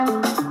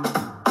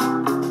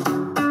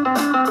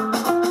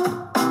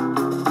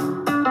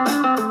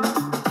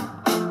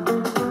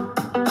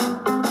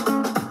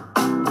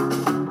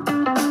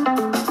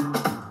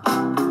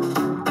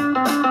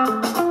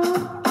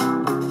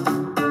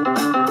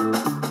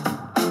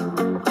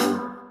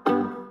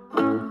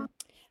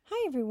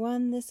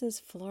this is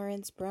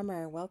Florence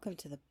Brummer. Welcome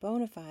to the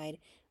Bonafide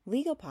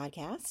Legal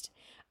Podcast.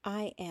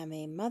 I am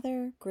a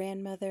mother,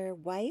 grandmother,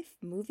 wife,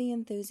 movie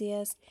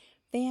enthusiast,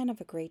 fan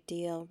of a great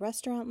deal,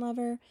 restaurant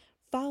lover,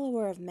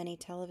 follower of many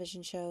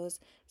television shows,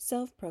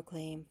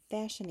 self-proclaimed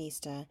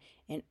fashionista,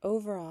 and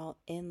overall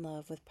in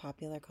love with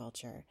popular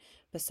culture.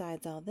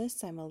 Besides all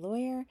this, I'm a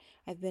lawyer.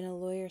 I've been a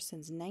lawyer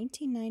since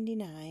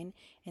 1999,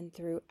 and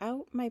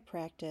throughout my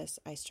practice,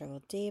 I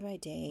struggle day by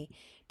day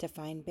to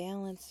find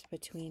balance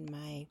between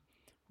my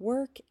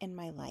work and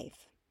my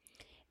life.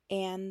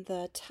 And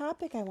the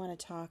topic I want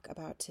to talk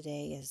about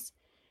today is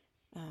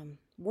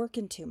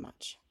working too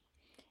much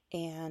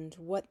and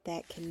what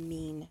that can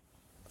mean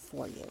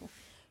for you.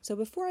 So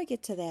before I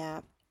get to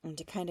that, and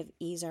to kind of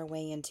ease our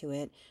way into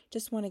it,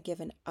 just want to give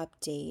an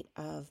update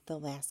of the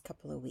last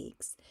couple of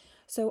weeks.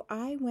 So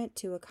I went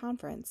to a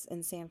conference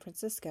in San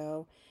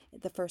Francisco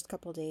the first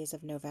couple of days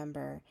of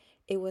November.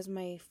 It was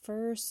my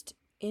first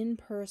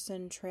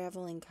in-person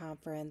traveling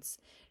conference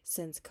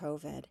since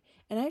COVID.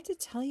 And I have to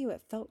tell you,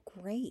 it felt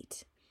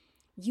great.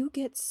 You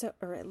get so,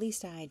 or at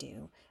least I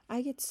do,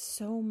 I get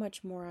so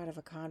much more out of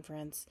a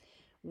conference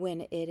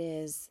when it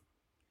is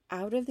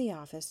out of the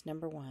office,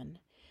 number one.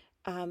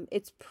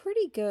 It's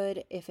pretty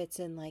good if it's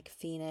in like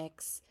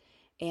Phoenix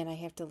and I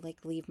have to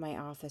like leave my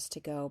office to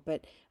go,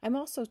 but I'm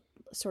also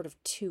sort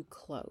of too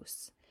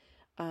close.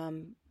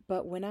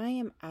 But when I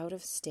am out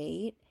of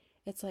state,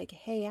 it's like,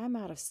 hey, I'm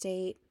out of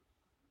state.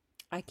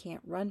 I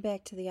can't run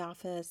back to the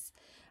office.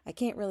 I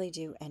can't really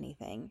do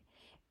anything.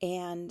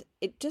 And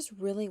it just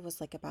really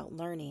was like about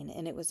learning.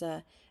 And it was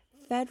a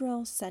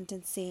federal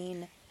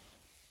sentencing,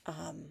 I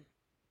don't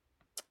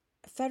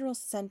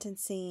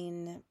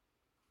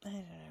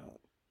know,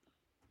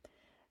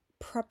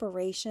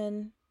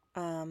 preparation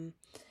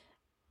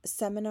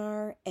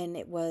seminar. And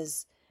it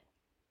was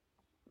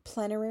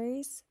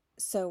plenaries.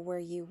 So where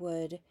you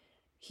would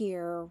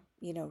hear,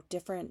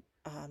 different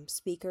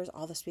speakers.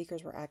 All the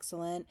speakers were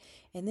excellent.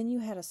 And then you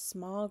had a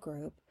small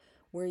group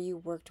where you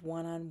worked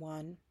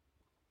one-on-one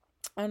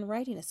on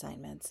writing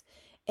assignments.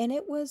 And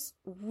it was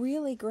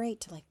really great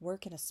to like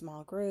work in a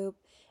small group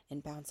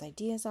and bounce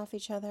ideas off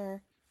each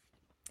other.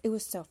 It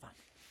was so fun.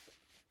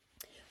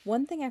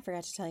 One thing I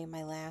forgot to tell you,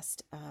 my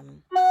last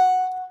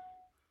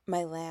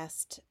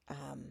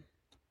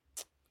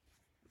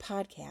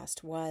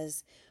podcast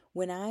was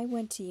when I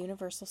went to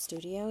Universal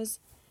Studios.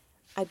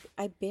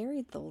 I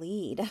buried the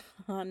lead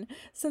on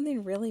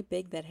something really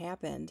big that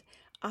happened.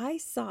 I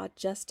saw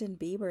Justin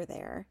Bieber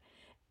there,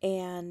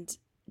 and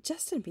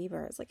Justin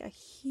Bieber is like a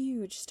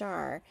huge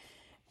star.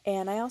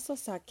 And I also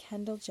saw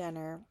Kendall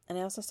Jenner, and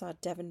I also saw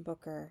Devin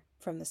Booker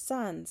from the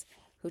Suns,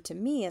 who to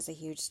me is a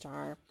huge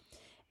star,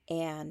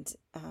 and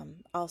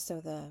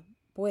also the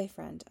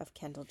boyfriend of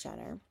Kendall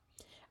Jenner.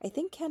 I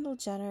think Kendall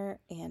Jenner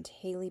and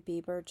Hailey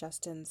Bieber,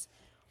 Justin's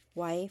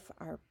wife,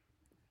 are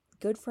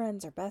good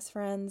friends or best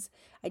friends.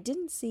 I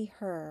didn't see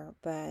her,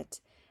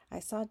 but I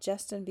saw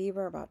Justin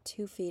Bieber about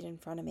 2 feet in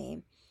front of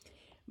me.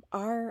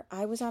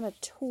 I was on a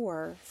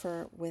tour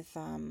with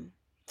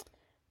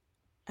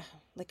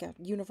like a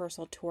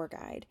Universal tour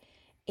guide,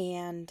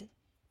 and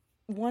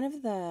one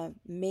of the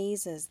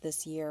mazes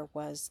this year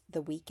was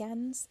The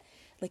Weeknd's.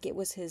 Like it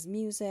was his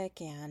music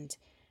and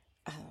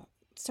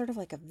sort of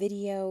like a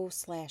video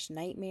 /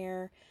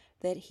 nightmare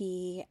that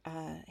he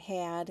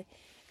had.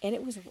 And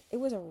it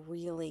was a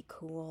really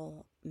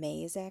cool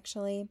maze,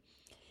 actually.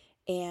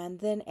 And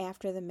then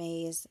after the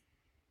maze,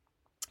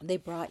 they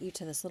brought you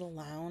to this little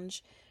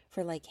lounge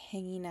for like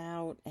hanging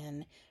out,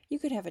 and you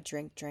could have a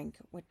drink,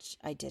 which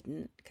I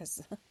didn't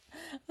because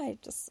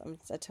I'm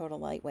a total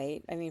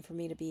lightweight. I mean, for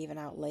me to be even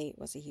out late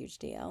was a huge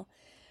deal.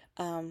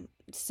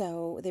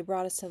 So they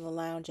brought us to the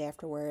lounge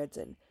afterwards,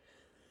 and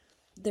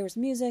there was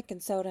music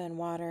and soda and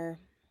water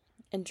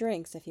and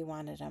drinks if you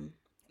wanted them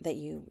that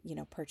you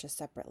purchased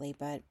separately.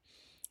 But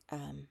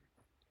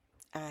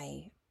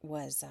I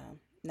was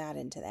not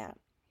into that.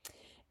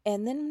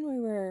 And then when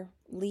we were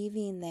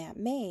leaving that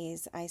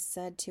maze, I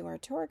said to our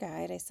tour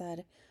guide, I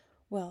said,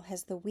 well,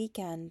 has The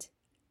Weeknd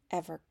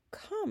ever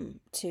come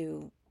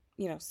to,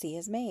 see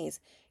his maze?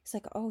 He's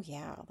like, oh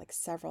yeah, like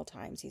several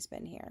times he's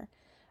been here.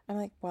 I'm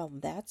like, well,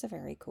 that's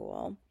very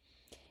cool.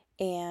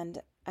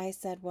 And I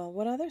said, well,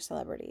 what other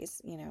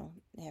celebrities,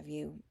 have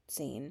you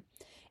seen?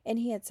 And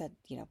he had said,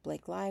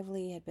 Blake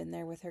Lively had been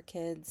there with her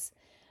kids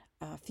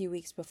a few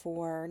weeks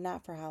before,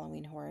 not for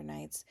Halloween Horror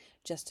Nights.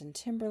 Justin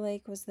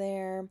Timberlake was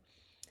there.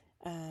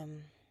 I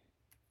don't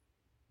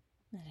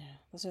know.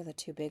 Those are the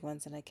two big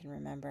ones that I can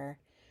remember.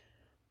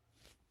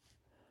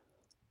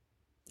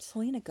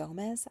 Selena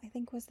Gomez, I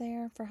think, was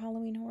there for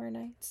Halloween Horror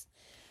Nights.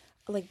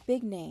 Like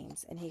big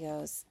names. And he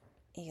goes,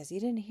 you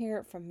didn't hear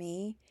it from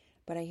me,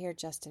 but I hear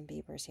Justin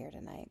Bieber's here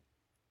tonight.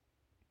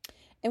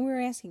 And we were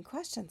asking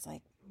questions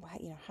like,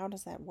 how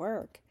does that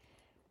work?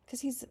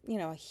 Because he's,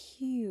 a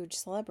huge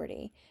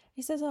celebrity.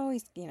 He says, oh,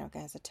 he's,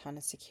 has a ton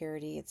of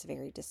security. It's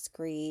very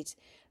discreet.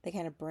 They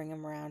kind of bring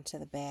him around to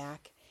the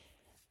back.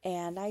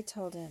 And I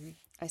told him,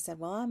 I said,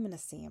 well, I'm going to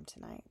see him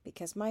tonight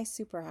because my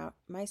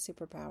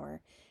superpower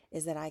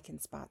is that I can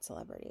spot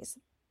celebrities.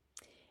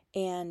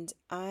 And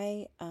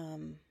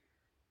and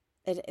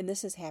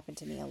this has happened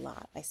to me a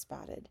lot. I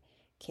spotted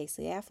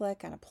Casey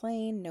Affleck on a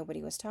plane.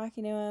 Nobody was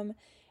talking to him.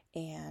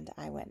 And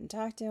I went and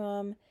talked to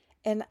him.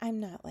 And I'm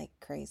not like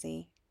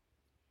crazy.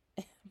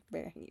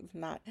 Very,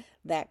 not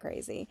that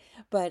crazy.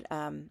 But,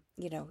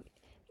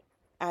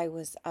 I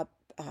was up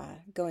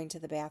going to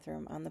the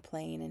bathroom on the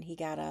plane, and he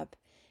got up,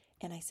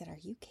 and I said, "Are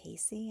you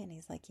Casey?" And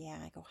he's like, "Yeah."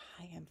 I go,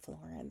 "Hi, I'm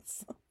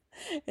Florence."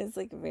 It's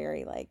like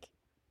very like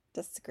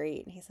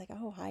discreet. And he's like,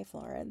 "Oh, hi,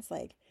 Florence."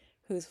 Like,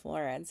 who's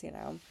Florence?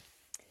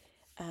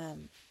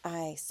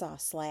 I saw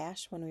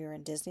Slash when we were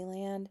in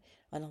Disneyland,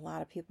 and a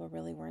lot of people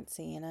really weren't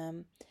seeing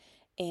him.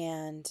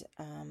 And,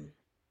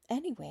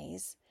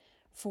 anyways,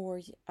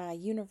 for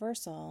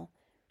Universal,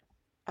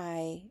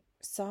 I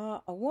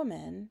saw a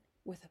woman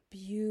with a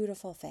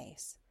beautiful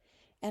face.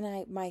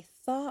 And my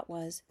thought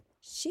was,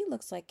 she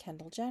looks like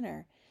Kendall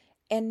Jenner.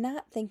 And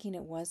not thinking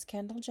it was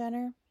Kendall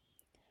Jenner,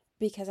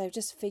 because I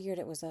just figured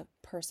it was a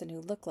person who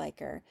looked like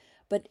her.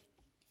 But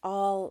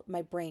all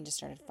my brain just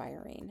started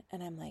firing.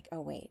 And I'm like,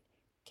 oh, wait,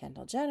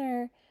 Kendall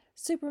Jenner,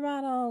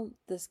 supermodel,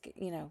 this,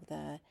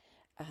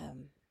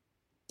 um,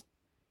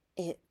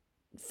 it,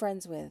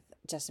 friends with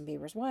Justin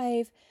Bieber's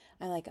wife.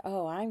 I'm like,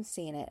 oh, I'm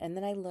seeing it. And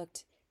then I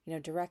looked,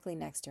 directly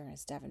next to her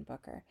is Devin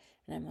Booker.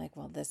 And I'm like,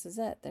 well, this is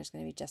it. There's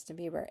going to be Justin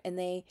Bieber. And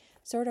they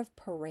sort of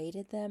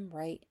paraded them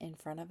right in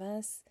front of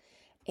us.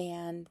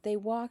 And they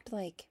walked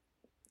like,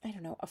 I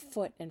don't know, a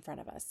foot in front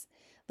of us.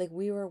 Like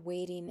we were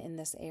waiting in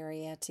this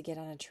area to get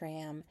on a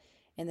tram.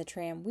 And the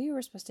tram we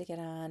were supposed to get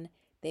on,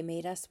 they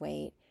made us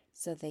wait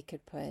so they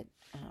could put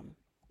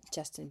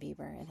Justin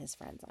Bieber and his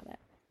friends on it.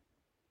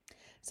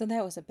 So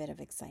that was a bit of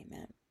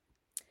excitement.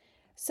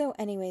 So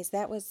anyways,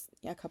 that was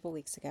a couple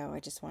weeks ago.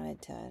 I just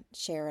wanted to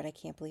share it. I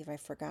can't believe I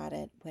forgot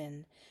it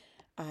when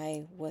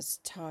I was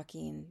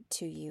talking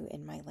to you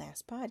in my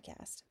last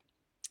podcast.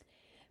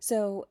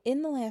 So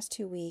in the last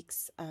 2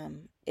 weeks,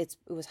 it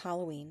was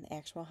Halloween,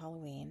 actual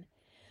Halloween.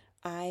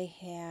 I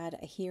had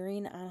a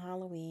hearing on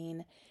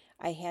Halloween.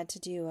 I had to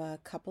do a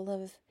couple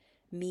of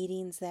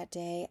meetings that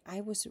day.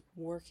 I was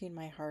working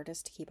my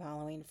hardest to keep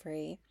Halloween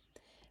free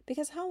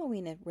because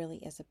Halloween, it really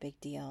is a big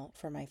deal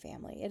for my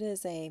family.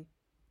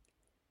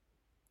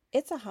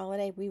 It's a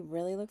holiday we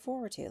really look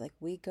forward to. Like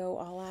we go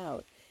all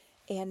out.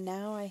 And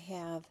now I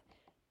have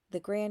the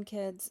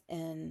grandkids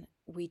and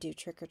we do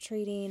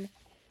trick-or-treating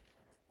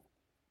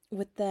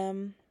with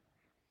them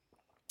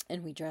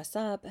and we dress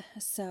up.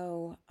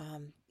 So,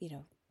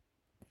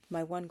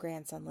 my one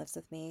grandson lives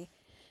with me,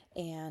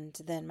 and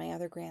then my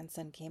other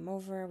grandson came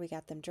over. We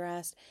got them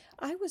dressed.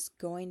 I was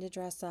going to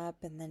dress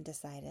up and then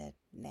decided,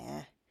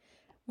 nah,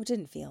 well,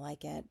 didn't feel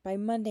like it. By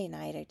Monday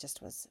night, I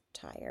just was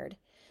tired.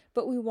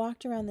 But we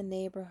walked around the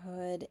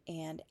neighborhood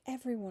and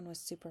everyone was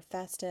super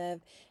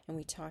festive, and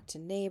we talked to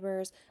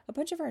neighbors. A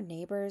bunch of our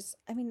neighbors,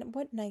 I mean,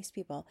 what nice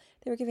people.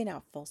 They were giving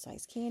out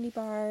full-size candy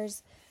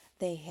bars.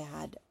 They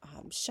had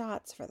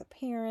shots for the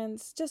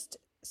parents, just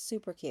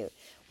super cute.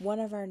 One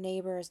of our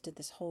neighbors did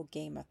this whole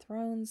Game of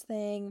Thrones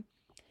thing.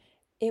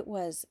 It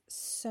was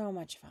so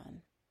much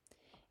fun.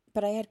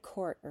 But I had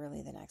court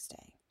early the next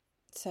day,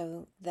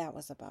 so that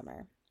was a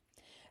bummer.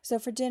 So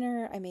for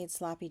dinner, I made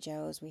sloppy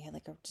joes. We had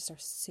like just a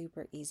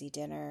super easy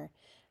dinner,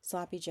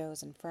 sloppy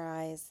joes and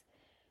fries,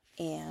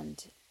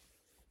 and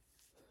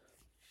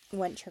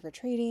went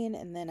trick-or-treating,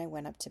 and then I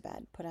went up to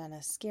bed, put on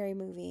a scary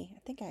movie. I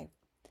think I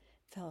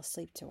fell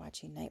asleep to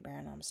watching Nightmare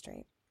on Elm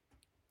Street.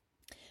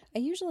 I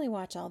usually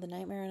watch all the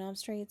Nightmare on Elm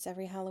Streets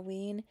every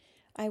Halloween.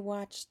 I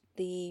watched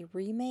the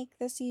remake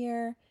this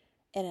year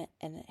and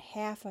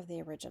half of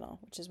the original,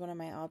 which is one of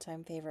my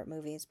all-time favorite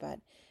movies, but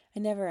I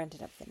never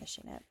ended up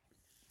finishing it.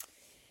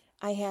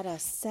 I had a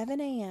 7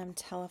 a.m.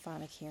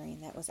 telephonic hearing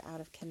that was out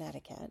of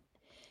Connecticut.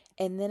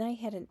 And then I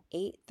had an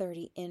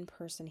 8:30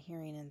 in-person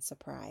hearing in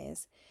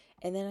Surprise.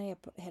 And then I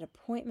had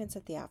appointments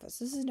at the office.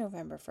 This is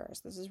November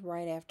 1st. This is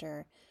right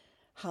after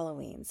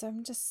Halloween. So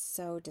I'm just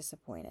so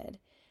disappointed.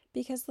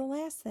 Because the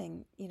last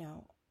thing,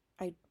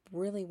 I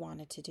really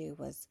wanted to do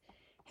was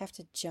have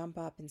to jump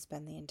up and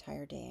spend the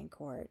entire day in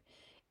court.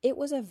 It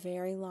was a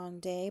very long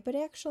day, but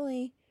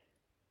actually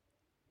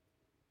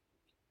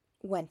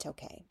went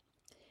okay.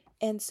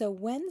 And so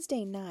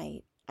Wednesday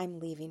night, I'm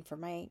leaving for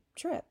my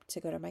trip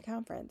to go to my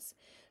conference.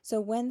 So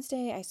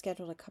Wednesday, I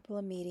scheduled a couple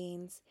of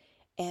meetings,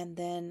 and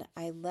then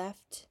I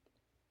left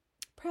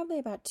probably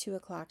about 2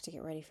 o'clock to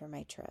get ready for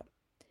my trip.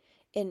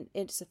 And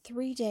it's a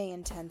 3-day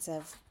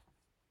intensive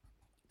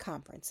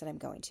conference that I'm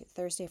going to,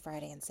 Thursday,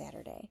 Friday, and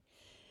Saturday.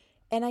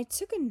 And I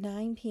took a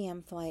 9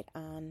 p.m. flight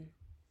on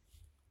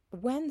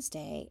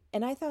Wednesday,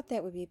 and I thought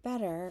that would be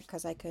better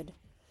because I could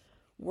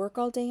work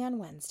all day on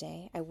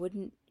Wednesday. I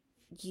wouldn't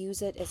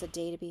use it as a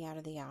day to be out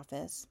of the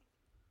office.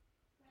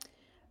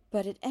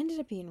 But it ended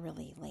up being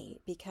really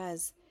late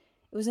because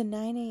it was a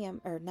 9 a.m.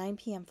 or 9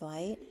 p.m.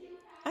 flight.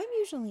 I'm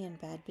usually in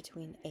bed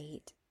between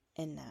 8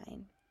 and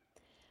 9.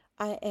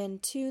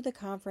 And to the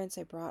conference,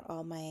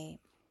 I'm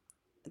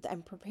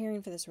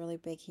preparing for this really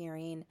big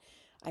hearing.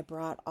 I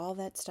brought all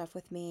that stuff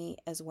with me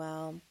as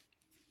well.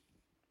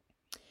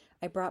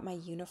 I brought my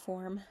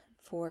uniform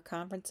for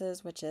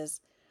conferences, which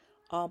is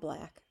all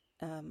black.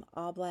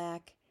 All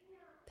black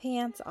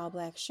pants, all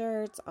black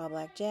shirts, all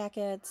black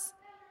jackets,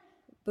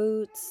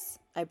 boots.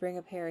 I bring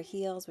a pair of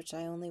heels, which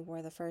I only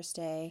wore the first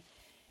day,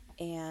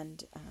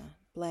 and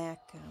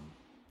black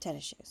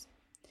tennis shoes.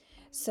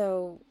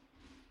 So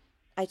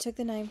I took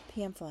the 9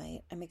 p.m.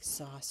 flight. I'm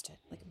exhausted.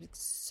 I'm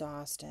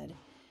exhausted.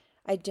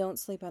 I don't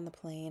sleep on the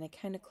plane. I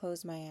kind of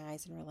close my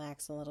eyes and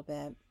relax a little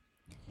bit.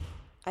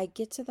 I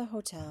get to the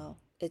hotel.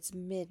 It's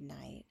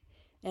midnight,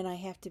 and I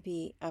have to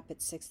be up at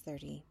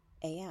 6:30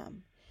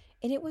 a.m.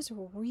 And it was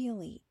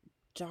really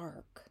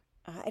dark.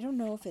 I don't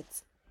know.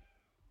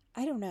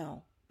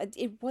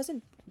 It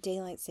wasn't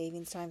daylight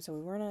savings time, so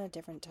we weren't on a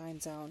different time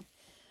zone.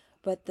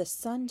 But the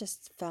sun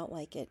just felt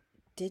like it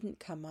didn't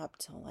come up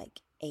till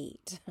like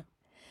 8.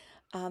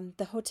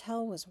 The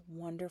hotel was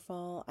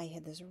wonderful. I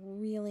had this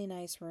really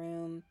nice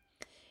room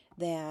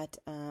that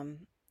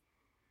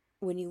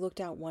when you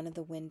looked out one of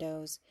the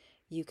windows,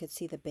 you could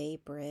see the Bay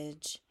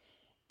Bridge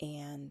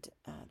and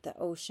the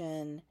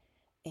ocean,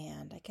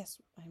 and I guess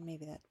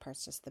maybe that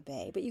part's just the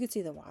bay, but you could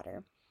see the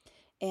water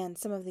and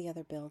some of the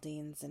other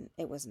buildings, and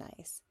it was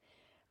nice.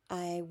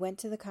 I went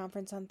to the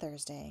conference on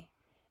Thursday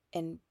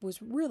and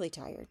was really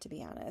tired, to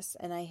be honest,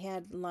 and I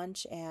had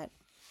lunch at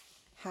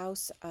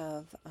House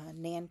of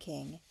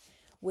Nanking,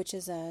 which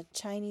is a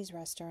Chinese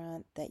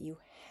restaurant that you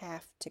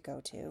have to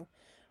go to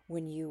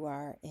when you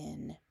are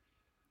in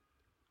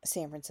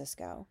San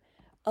Francisco.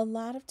 A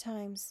lot of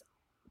times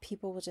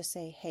people will just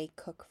say, hey,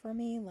 cook for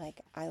me,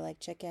 like I like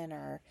chicken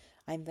or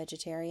I'm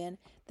vegetarian.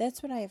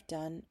 That's what I have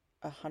done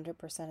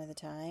 100% of the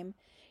time.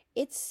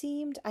 It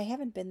seemed, I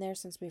haven't been there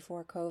since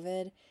before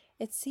COVID.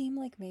 It seemed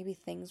like maybe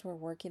things were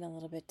working a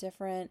little bit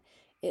different.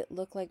 It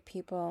looked like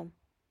people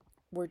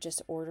were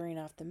just ordering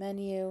off the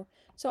menu.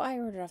 So I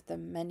ordered off the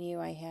menu.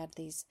 I had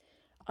these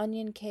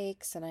onion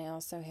cakes and I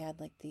also had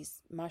like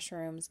these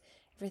mushrooms.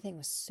 Everything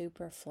was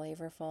super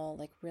flavorful,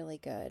 like really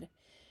good.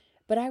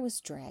 But I was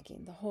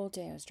dragging. The whole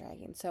day I was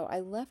dragging. So I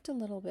left a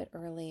little bit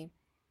early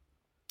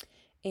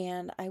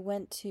and I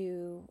went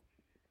to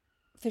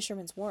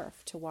Fisherman's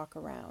Wharf to walk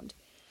around.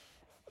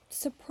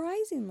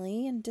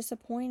 Surprisingly and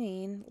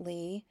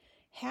disappointingly,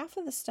 half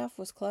of the stuff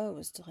was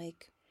closed.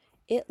 Like,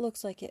 it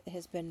looks like it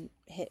has been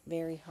hit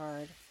very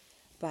hard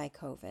by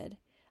COVID.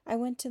 I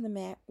went to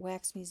the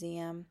Wax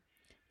Museum.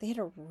 They had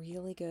a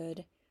really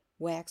good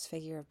wax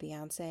figure of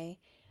Beyonce,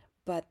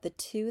 but the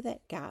two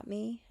that got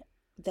me,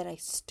 that I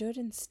stood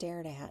and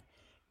stared at,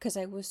 because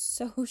I was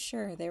so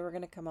sure they were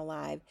going to come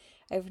alive.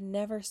 I've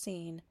never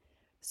seen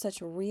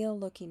such real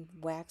looking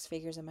wax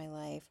figures in my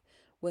life,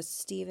 was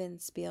Steven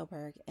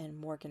Spielberg and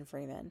Morgan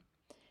Freeman.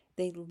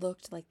 They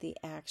looked like the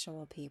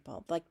actual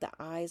people. Like the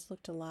eyes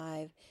looked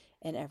alive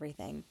and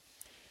everything.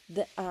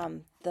 The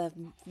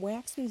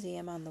wax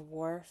museum on the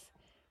wharf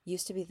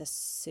used to be the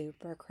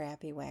super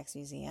crappy wax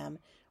museum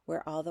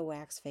where all the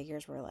wax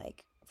figures were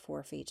like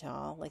 4 feet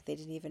tall. Like they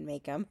didn't even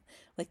make them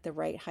like the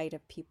right height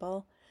of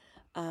people.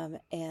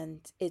 And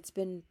it's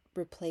been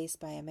replaced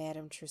by a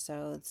Madame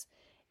Tussauds,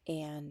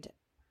 and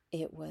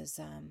it was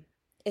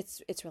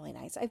it's really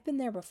nice. I've been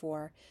there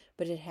before,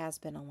 but it has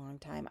been a long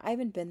time. I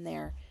haven't been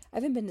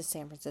to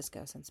San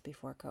Francisco since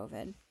before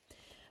COVID.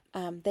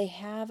 They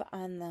have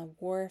on the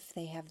wharf,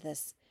 they have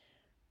this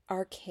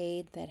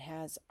arcade that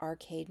has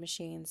arcade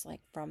machines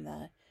like from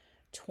the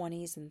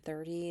 20s and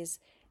 30s.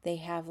 They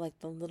have like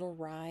the little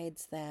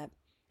rides that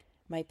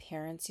my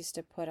parents used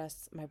to put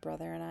us, my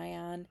brother and I,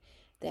 on,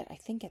 that I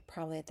think it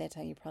probably at that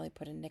time you probably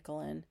put a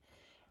nickel in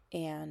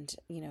and,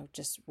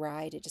 just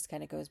ride. It just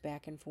kind of goes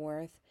back and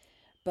forth.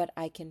 But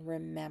I can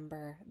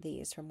remember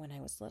these from when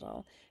I was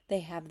little. They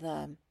have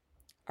the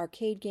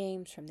arcade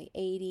games from the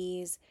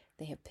 80s.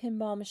 They have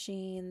pinball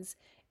machines.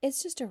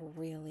 It's just a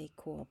really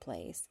cool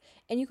place.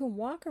 And you can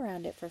walk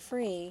around it for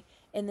free.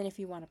 And then if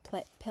you want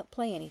to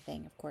play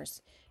anything, of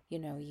course, you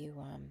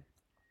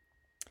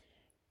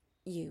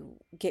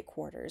get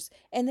quarters.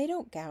 And they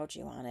don't gouge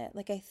you on it.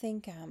 Like I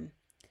think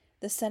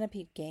the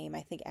Centipede game,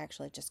 I think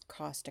actually just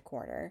cost a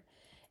quarter.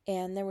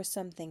 And there were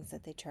some things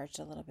that they charged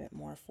a little bit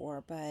more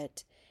for,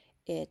 but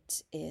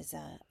it is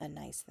a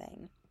nice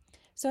thing.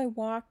 So I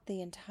walked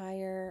the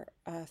entire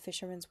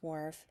Fisherman's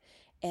Wharf,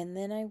 and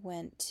then I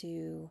went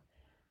to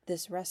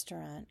this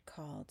restaurant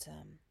called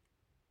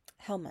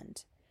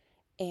Helmand,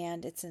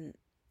 and it's an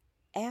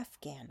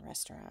Afghan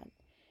restaurant.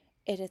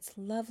 It's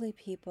lovely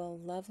people,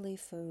 lovely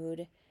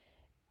food,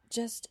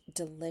 just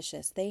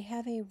delicious. They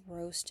have a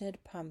roasted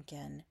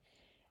pumpkin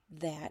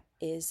that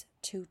is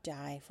to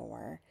die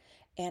for,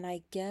 and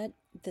I get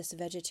this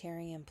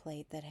vegetarian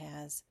plate that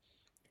has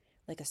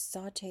like a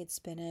sauteed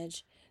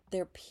spinach.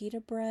 Their pita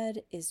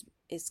bread is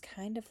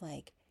kind of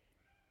like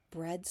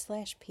bread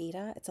 /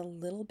 pita. It's a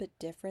little bit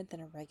different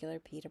than a regular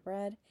pita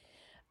bread.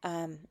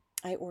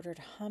 I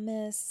ordered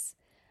hummus.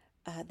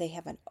 They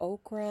have an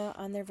okra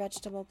on their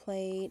vegetable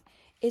plate.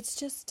 It's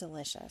just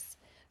delicious.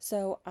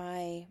 So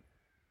I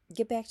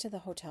get back to the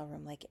hotel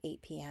room like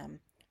 8 p.m.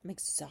 I'm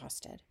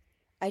exhausted.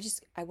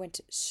 I went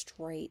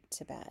straight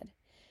to bed.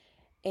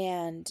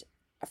 And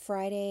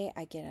Friday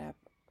I get up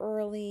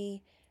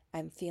early.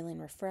 I'm feeling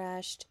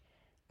refreshed.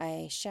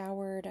 I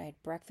showered, I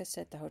had breakfast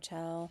at the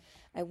hotel.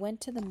 I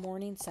went to the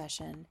morning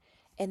session,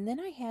 and then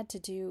I had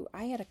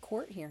a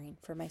court hearing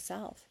for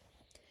myself.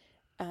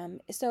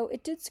 So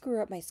it did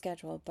screw up my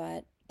schedule,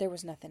 but there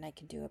was nothing I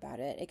could do about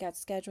it. It got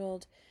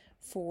scheduled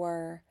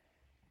for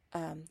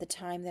the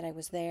time that I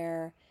was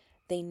there.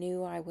 They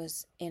knew I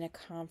was in a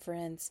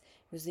conference.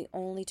 It was the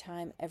only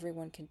time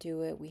everyone could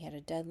do it. We had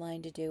a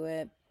deadline to do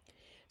it.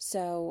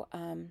 So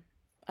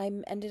I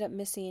ended up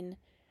missing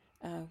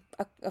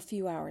a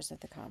few hours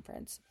of the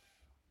conference.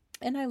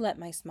 And I let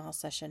my small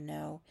session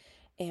know,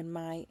 and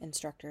my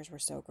instructors were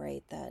so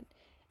great that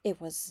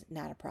it was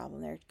not a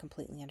problem. They're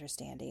completely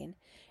understanding.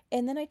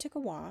 And then I took a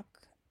walk,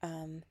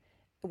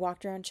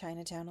 walked around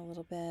Chinatown a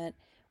little bit,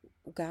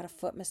 got a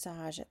foot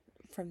massage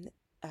from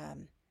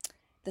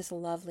this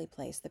lovely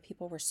place. The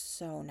people were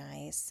so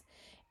nice.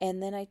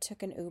 And then I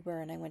took an Uber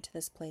and I went to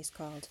this place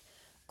called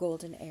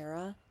Golden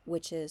Era,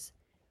 which is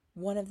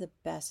one of the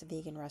best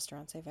vegan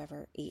restaurants I've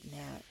ever eaten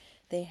at.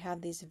 They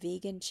have these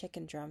vegan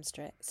chicken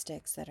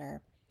drumsticks that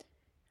are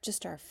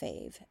just our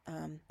fave.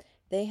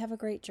 They have a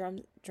great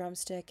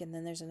drumstick, and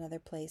then there's another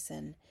place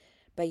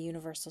by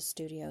Universal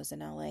Studios in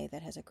LA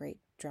that has a great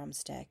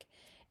drumstick,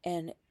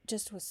 and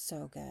just was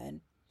so good.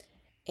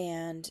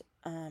 And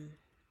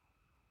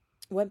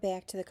went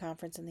back to the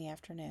conference in the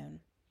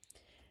afternoon.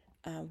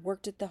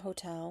 Worked at the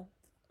hotel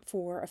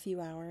for a few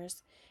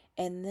hours,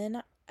 and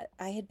then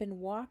I had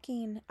been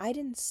walking. I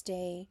didn't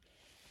stay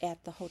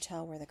at the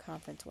hotel where the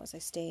conference was. I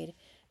stayed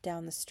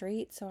down the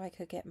street so I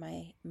could get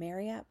my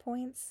Marriott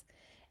points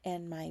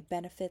and my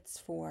benefits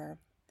for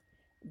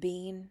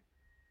being,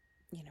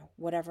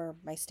 whatever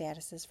my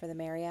status is for the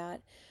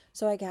Marriott.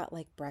 So I got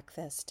like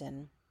breakfast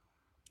and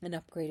an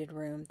upgraded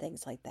room,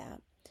 things like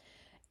that.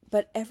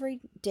 But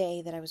every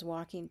day that I was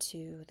walking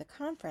to the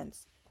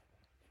conference,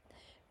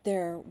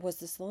 there was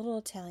this little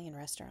Italian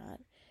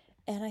restaurant,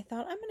 and I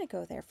thought, I'm going to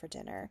go there for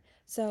dinner.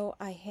 So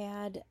I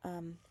had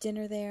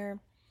dinner there,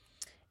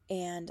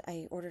 and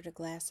I ordered a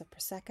glass of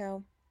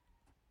Prosecco.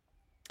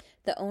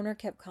 The owner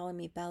kept calling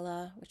me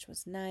Bella, which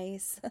was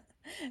nice.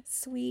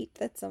 Sweet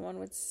that someone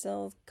would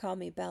still call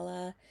me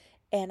Bella.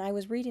 And I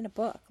was reading a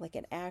book, like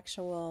an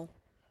actual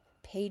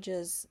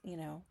pages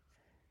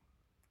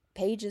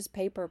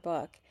paper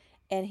book.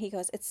 And he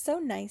goes, it's so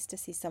nice to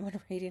see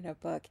someone reading a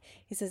book.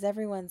 He says,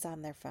 everyone's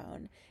on their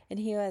phone. And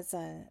he was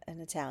an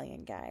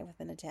Italian guy with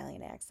an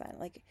Italian accent.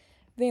 Like,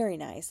 very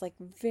nice,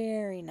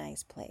 very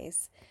nice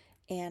place.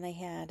 And I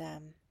had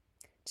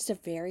just a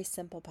very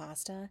simple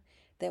pasta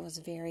that was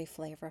very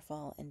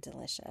flavorful and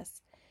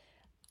delicious.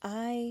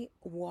 I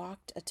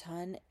walked a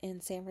ton in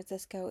San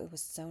Francisco. It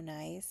was so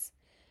nice.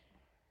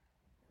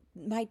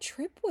 My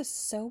trip was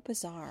so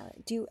bizarre.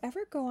 Do you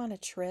ever go on a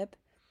trip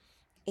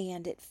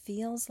and it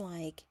feels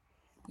like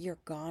you're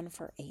gone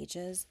for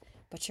ages,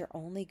 but you're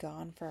only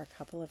gone for a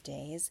couple of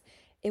days?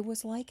 It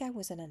was like I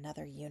was in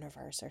another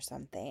universe or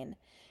something.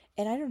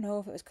 And I don't know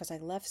if it was because I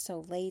left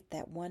so late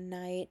that one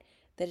night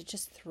that it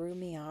just threw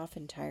me off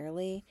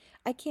entirely.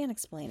 I can't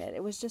explain it.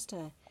 It was just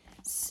a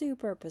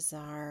super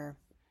bizarre,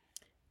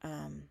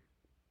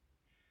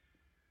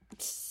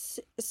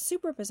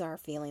 super bizarre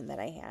feeling that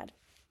I had.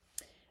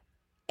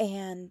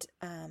 And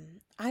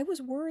I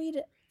was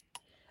worried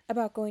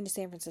about going to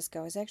San Francisco.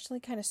 I was actually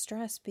kind of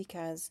stressed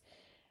because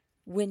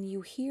when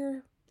you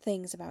hear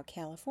things about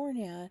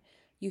California,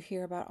 you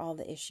hear about all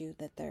the issue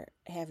that they're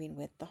having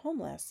with the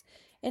homeless.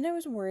 And I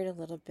was worried a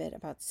little bit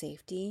about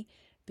safety,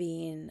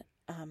 being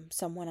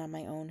someone on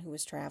my own who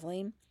was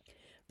traveling.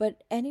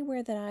 But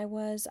anywhere that I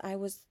was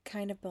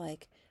kind of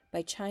like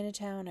by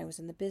Chinatown. I was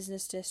in the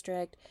business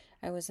district.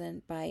 I was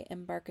by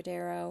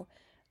Embarcadero.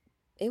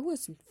 It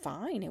was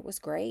fine. It was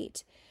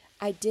great.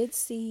 I did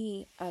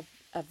see a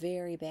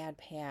very bad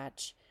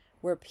patch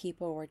where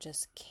people were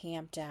just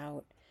camped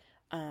out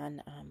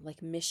on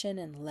like Mission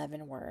and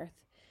Leavenworth,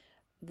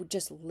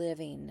 just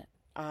living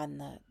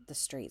on the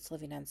streets,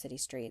 living on city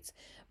streets.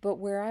 But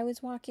where I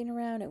was walking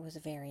around, it was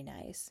very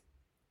nice.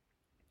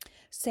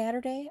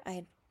 Saturday,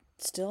 I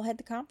still had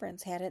the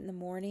conference, had it in the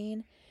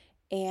morning,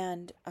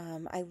 and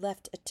I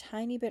left a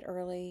tiny bit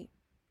early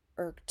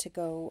to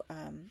go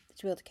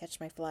to be able to catch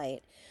my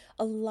flight.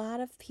 A lot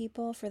of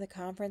people for the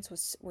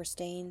conference were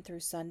staying through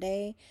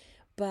Sunday,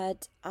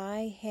 but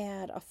I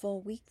had a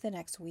full week the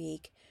next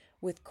week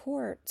with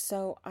court,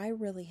 so I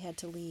really had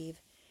to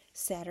leave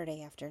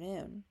Saturday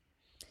afternoon.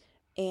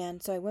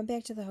 And so I went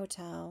back to the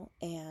hotel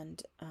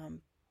and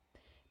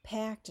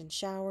packed and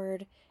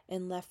showered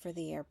and left for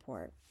the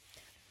airport.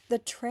 The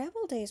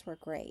travel days were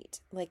great.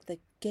 Like the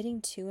getting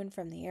to and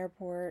from the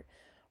airport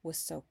was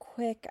so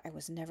quick. I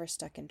was never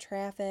stuck in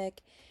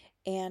traffic,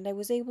 and I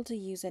was able to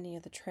use any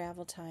of the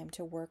travel time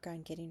to work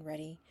on getting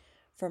ready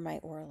for my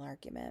oral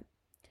argument.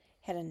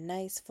 Had a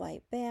nice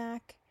flight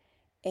back,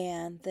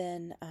 and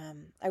then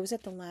I was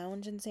at the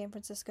lounge in San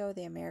Francisco,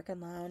 the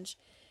American Lounge,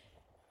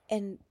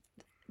 and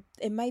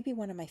it might be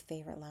one of my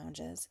favorite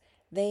lounges.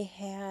 They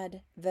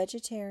had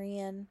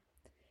vegetarian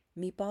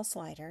meatball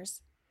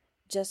sliders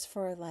just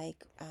for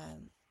like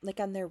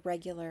on their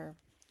regular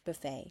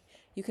buffet.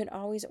 You can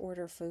always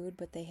order food,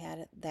 but they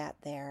had that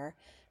there.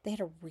 They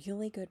had a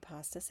really good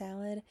pasta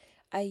salad.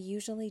 I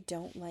usually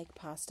don't like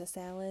pasta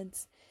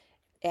salads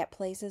at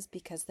places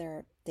because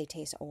they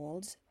taste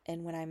old.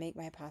 And when I make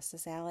my pasta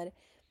salad,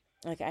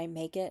 like I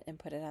make it and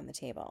put it on the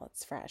table.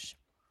 It's fresh.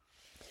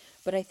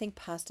 But I think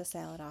pasta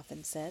salad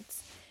often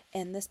sits.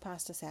 And this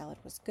pasta salad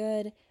was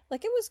good.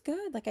 Like it was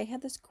good. Like I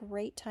had this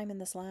great time in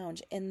this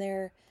lounge, and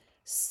their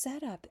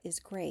setup is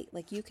great.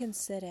 Like you can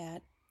sit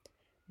at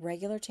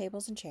regular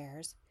tables and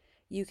chairs.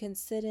 You can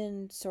sit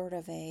in sort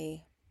of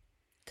a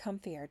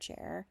comfier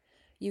chair.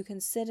 You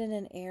can sit in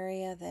an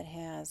area that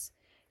has,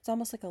 it's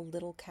almost like a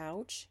little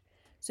couch.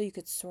 So you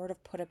could sort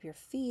of put up your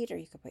feet, or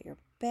you could put your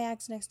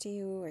bags next to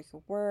you, or you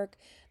could work.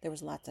 There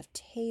was lots of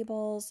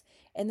tables.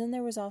 And then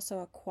there was also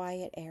a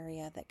quiet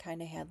area that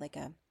kind of had like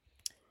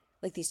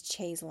these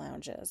chaise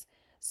lounges.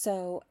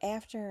 So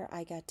after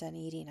I got done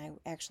eating, I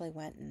actually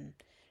went and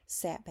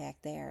sat back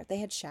there. They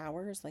had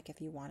showers, like if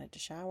you wanted to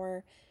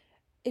shower.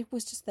 It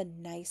was just the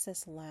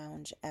nicest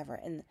lounge ever,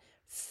 and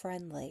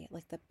friendly.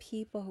 Like the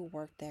people who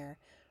worked there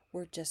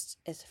were just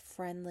as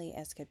friendly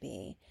as could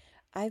be.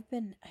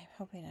 I'm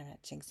hoping I'm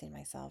not jinxing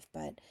myself,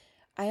 but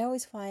I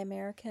always fly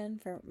American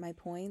for my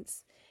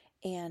points,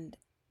 and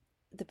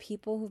the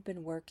people who've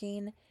been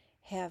working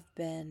have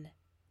been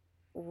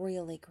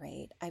really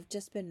great. Have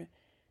just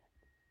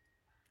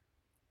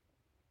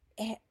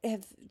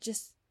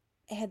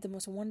had the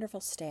most wonderful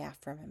staff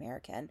from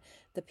American.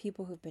 The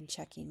people who've been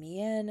checking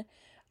me in,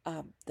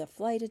 the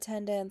flight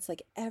attendants,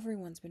 like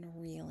everyone's been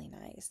really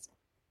nice.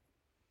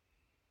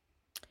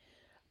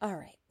 All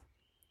right.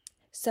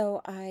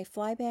 So I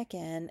fly back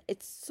in.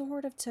 It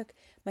sort of took,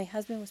 my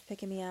husband was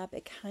picking me up.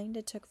 It kind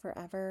of took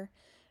forever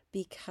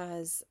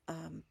because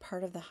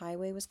part of the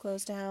highway was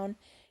closed down.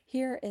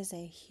 Here is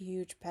a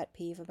huge pet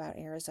peeve about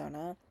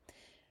Arizona.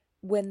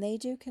 When they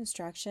do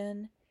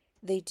construction,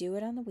 they do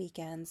it on the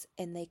weekends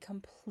and they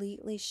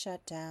completely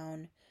shut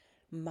down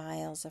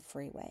miles of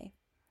freeway.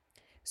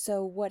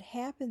 So what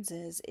happens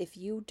is if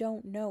you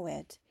don't know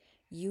it,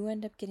 you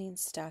end up getting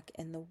stuck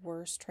in the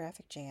worst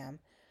traffic jam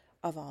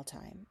of all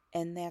time.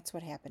 And that's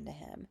what happened to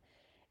him.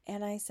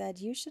 And I said,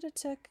 you should have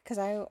took, because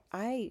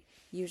I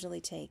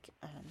usually take,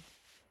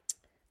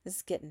 this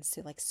is getting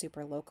to like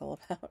super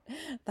local about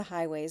the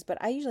highways, but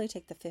I usually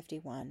take the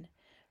 51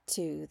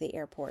 to the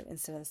airport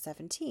instead of the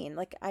 17.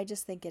 Like, I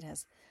just think it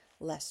has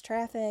less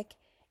traffic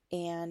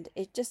and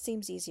it just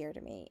seems easier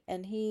to me.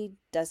 And he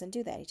doesn't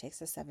do that. He takes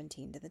the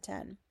 17 to the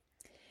 10.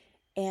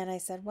 And I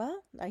said,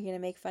 well, are you going to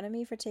make fun of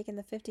me for taking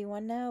the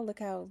 51 now? Look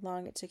how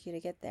long it took you to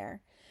get there.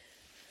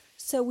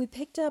 So we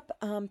picked up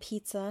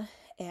pizza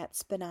at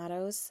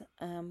Spinato's,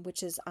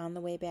 which is on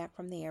the way back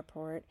from the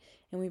airport.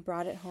 And we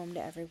brought it home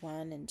to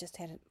everyone and just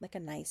had like a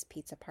nice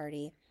pizza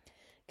party.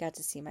 Got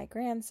to see my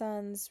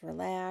grandsons,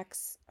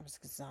 relax. I was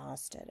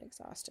exhausted.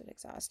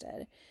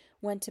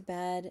 Went to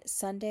bed.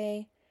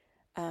 Sunday,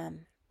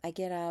 I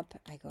get up,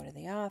 I go to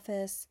the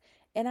office,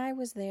 and I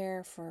was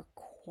there for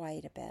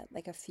quite a bit,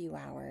 like a few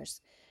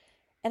hours.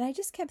 And I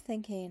just kept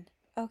thinking,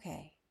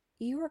 okay,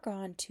 you were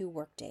gone 2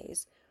 work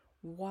days.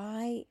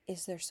 Why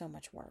is there so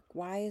much work?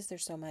 Why is there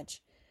so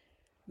much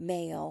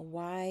mail?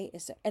 Why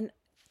is there...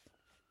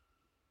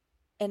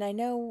 And I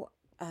know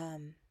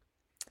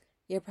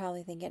you're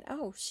probably thinking,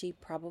 oh, she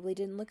probably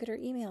didn't look at her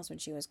emails when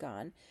she was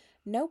gone.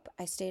 Nope,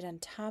 I stayed on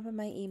top of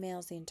my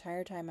emails the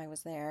entire time I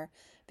was there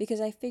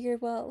because I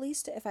figured, well, at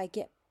least if I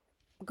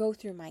go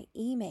through my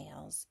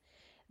emails,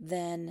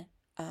 then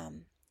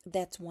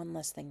that's one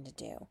less thing to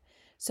do.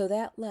 So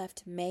that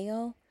left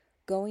mail,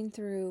 going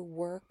through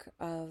work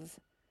of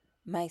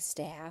my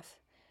staff,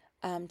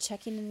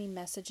 checking any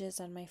messages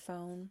on my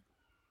phone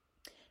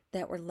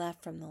that were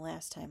left from the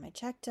last time I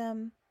checked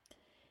them,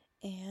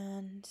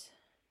 and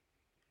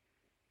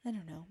I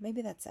don't know,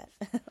 maybe that's it.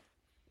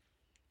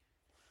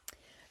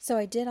 So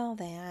I did all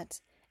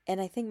that, and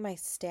I think my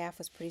staff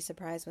was pretty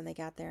surprised when they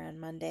got there on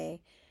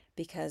Monday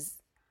because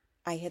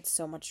I had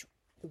so much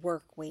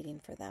work waiting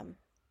for them.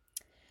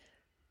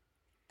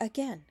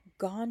 Again,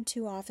 gone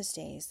 2 office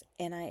days,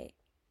 and I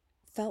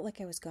felt like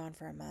I was gone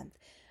for a month.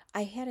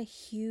 I had a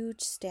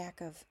huge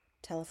stack of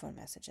telephone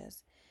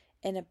messages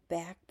and a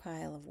back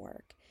pile of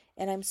work,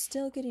 and I'm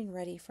still getting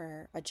ready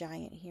for a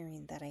giant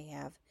hearing that I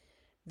have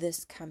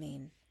this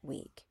coming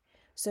week.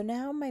 So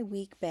now my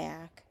week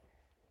back,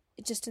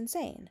 it's just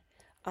insane.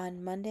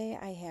 On Monday,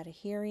 I had a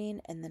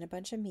hearing and then a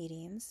bunch of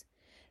meetings.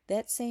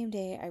 That same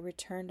day, I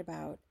returned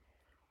about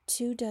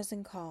 2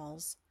 dozen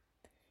calls,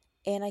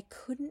 and I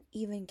couldn't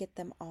even get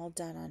them all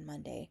done on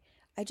Monday.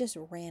 I just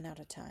ran out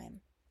of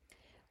time.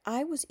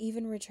 I was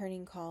even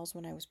returning calls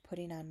when I was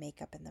putting on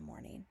makeup in the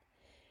morning.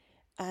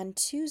 On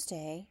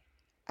Tuesday,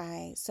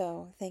 I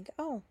think,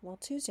 oh, well,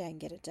 Tuesday I can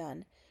get it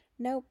done.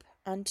 Nope.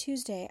 On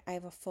Tuesday, I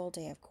have a full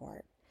day of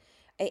court.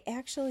 I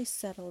actually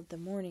settled the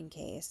morning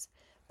case,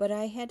 but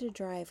I had to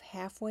drive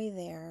halfway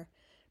there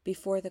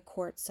before the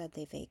court said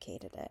they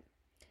vacated it.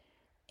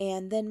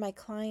 And then my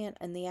client,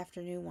 in the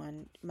afternoon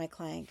one, my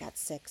client got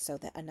sick, so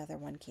that another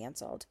one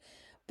canceled.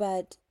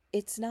 But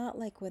it's not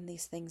like when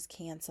these things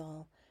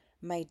cancel,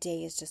 my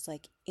day is just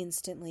like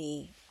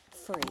instantly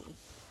free.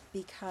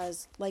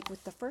 Because, like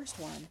with the first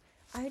one,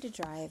 I had to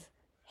drive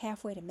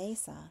halfway to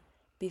Mesa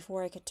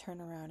before I could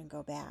turn around and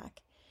go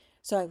back.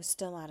 So I was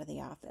still out of the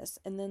office.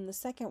 And then the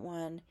second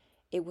one,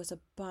 it was a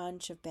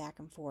bunch of back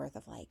and forth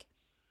of like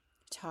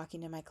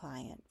talking to my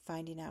client,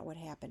 finding out what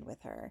happened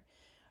with her,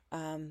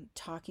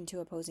 talking to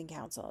opposing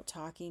counsel,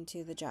 talking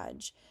to the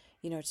judge,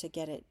 to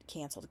get it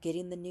canceled,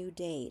 getting the new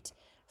date,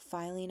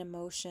 filing a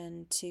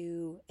motion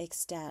to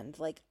extend,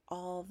 like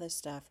all this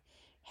stuff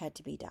had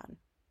to be done.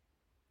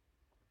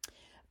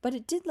 But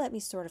it did let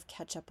me sort of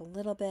catch up a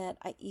little bit.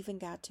 I even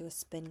got to a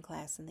spin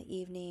class in the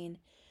evening,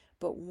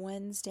 but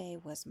Wednesday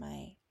was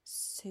my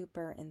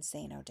super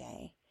insano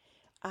day.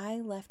 I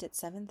left at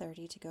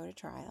 7:30 to go to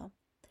trial,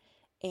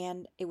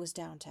 and it was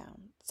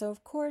downtown. So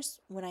of course,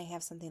 when I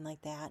have something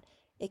like that,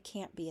 it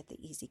can't be at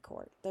the easy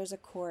court. There's a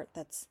court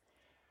that's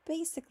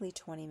basically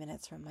 20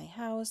 minutes from my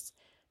house.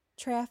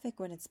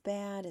 Traffic, when it's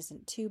bad,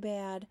 isn't too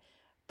bad.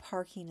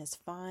 Parking is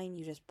fine.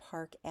 You just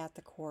park at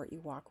the court. You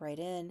walk right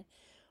in.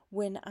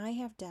 When I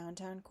have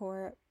downtown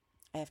court,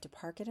 I have to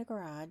park in a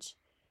garage.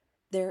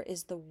 There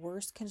is the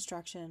worst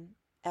construction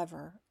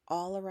ever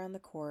all around the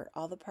court.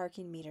 All the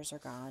parking meters are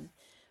gone.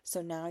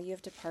 So now you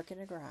have to park in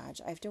a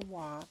garage. I have to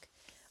walk.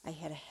 I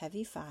had a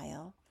heavy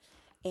file,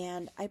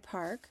 and I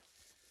park,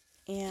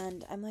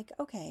 and I'm like,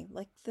 okay,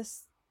 like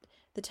this,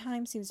 the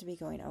time seems to be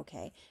going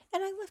okay.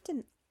 And I left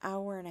an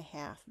hour and a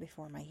half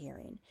before my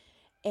hearing.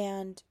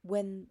 And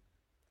when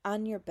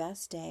on your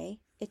best day,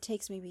 it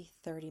takes maybe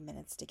 30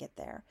 minutes to get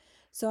there.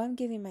 So I'm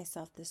giving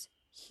myself this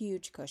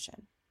huge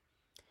cushion.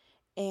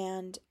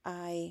 And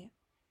I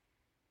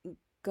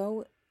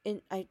go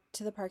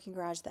to the parking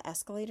garage. The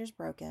escalator's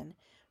broken.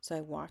 So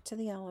I walk to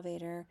the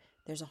elevator.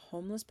 There's a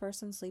homeless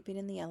person sleeping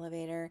in the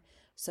elevator.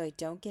 So I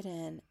don't get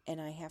in, and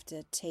I have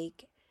to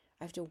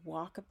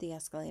walk up the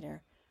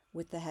escalator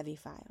with the heavy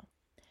file.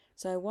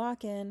 So I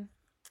walk in,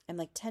 I'm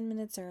like 10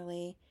 minutes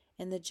early,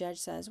 and the judge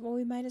says, well,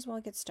 we might as well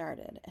get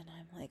started. And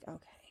I'm like,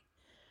 okay,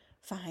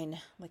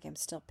 fine. Like I'm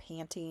still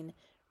panting,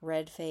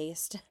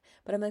 red-faced.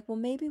 But I'm like, well,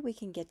 maybe we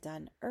can get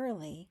done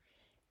early,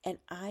 and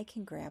I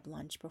can grab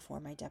lunch before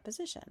my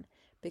deposition,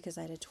 because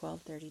I had a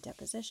 12:30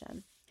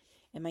 deposition,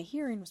 and my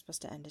hearing was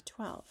supposed to end at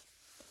 12.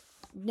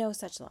 No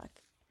such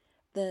luck.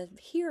 The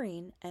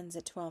hearing ends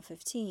at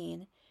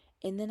 12:15,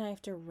 and then I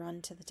have to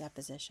run to the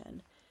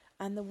deposition.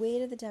 On the way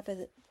to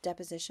the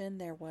deposition,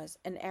 there was,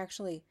 and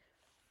actually,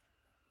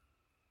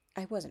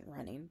 I wasn't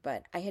running,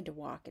 but I had to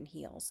walk in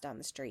heels down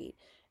the street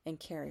and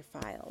carry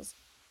files.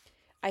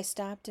 I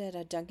stopped at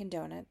a Dunkin'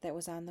 Donut that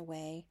was on the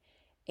way,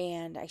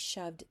 and I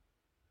shoved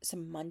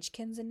some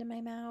munchkins into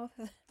my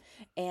mouth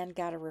and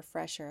got a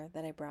refresher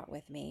that I brought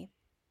with me.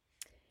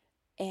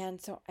 And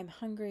so I'm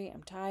hungry,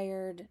 I'm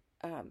tired.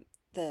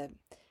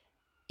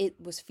 It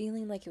was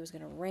feeling like it was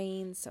going to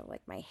rain, so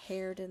like my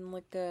hair didn't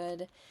look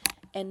good.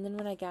 And then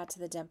when I got to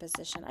the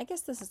deposition, I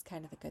guess this is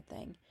kind of the good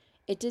thing.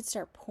 It did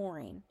start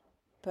pouring,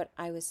 but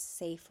I was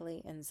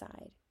safely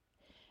inside.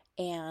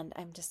 And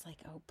I'm just like,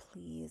 oh,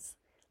 please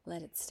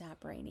let it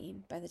stop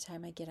raining by the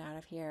time I get out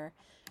of here,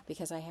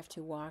 because I have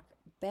to walk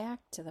back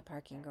to the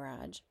parking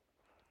garage.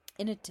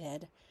 And it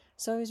did.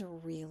 So I was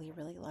really,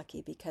 really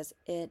lucky, because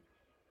it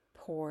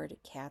poured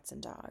cats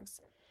and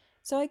dogs.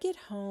 So I get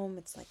home,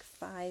 it's like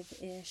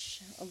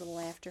 5-ish, a little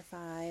after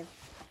 5.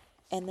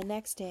 And the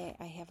next day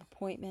I have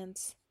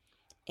appointments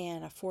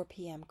and a 4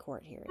 p.m.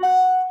 court hearing.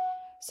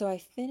 So I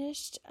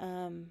finished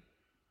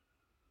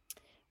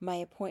my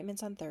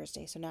appointments on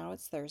Thursday. So now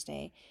it's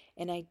Thursday.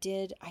 And I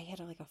had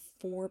like a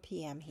 4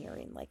 p.m.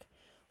 hearing. Like,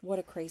 what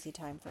a crazy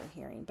time for a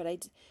hearing. But I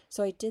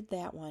did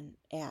that one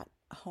at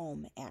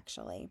home,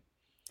 actually,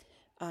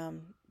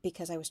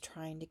 because I was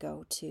trying to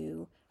go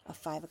to a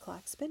 5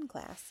 o'clock spin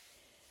class.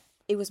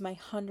 It was my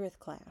 100th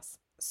class.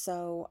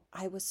 So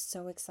I was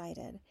so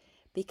excited,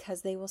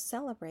 because they will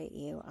celebrate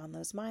you on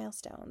those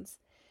milestones.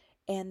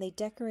 And they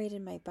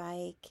decorated my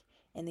bike,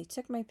 and they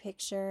took my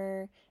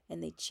picture,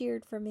 and they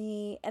cheered for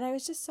me, and I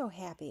was just so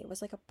happy. It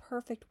was like a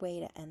perfect way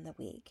to end the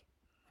week.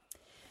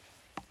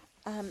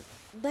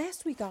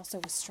 Last week also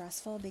was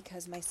stressful,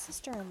 because my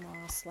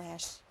sister-in-law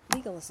 /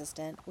 legal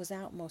assistant was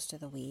out most of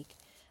the week.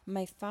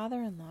 My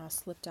father-in-law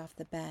slipped off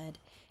the bed,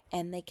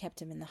 and they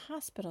kept him in the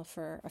hospital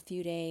for a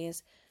few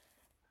days.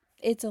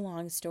 It's a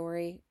long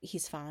story.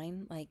 He's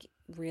fine, like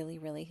really,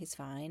 really, he's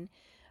fine.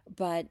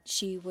 But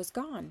she was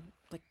gone,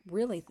 like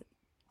really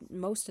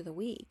most of the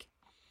week.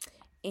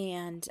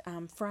 And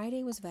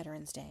Friday was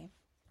Veterans Day.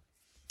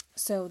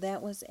 So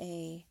that was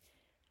a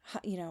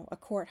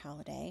court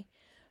holiday.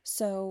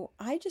 So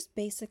I just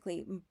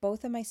basically,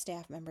 both of my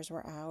staff members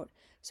were out.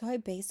 So I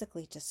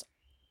basically just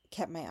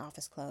kept my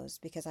office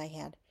closed, because I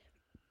had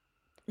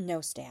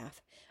no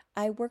staff.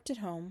 I worked at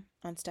home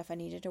on stuff I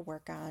needed to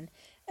work on.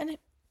 And I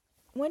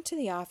went to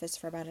the office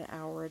for about an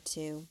hour or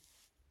two,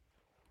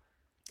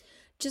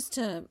 just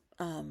to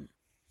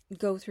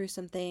go through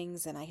some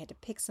things, and I had to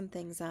pick some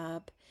things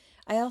up.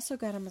 I also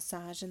got a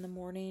massage in the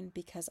morning,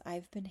 because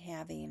I've been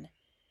having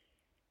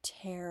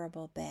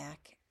terrible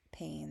back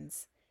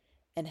pains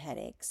and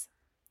headaches.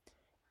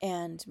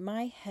 And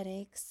my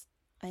headaches,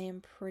 I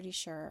am pretty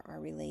sure, are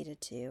related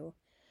to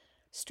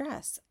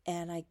stress.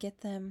 And I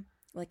get them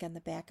like on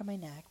the back of my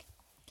neck.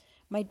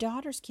 My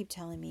daughters keep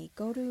telling me,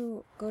 go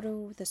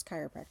to this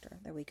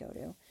chiropractor that we go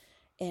to,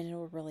 and it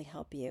will really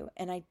help you.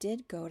 And I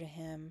did go to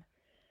him.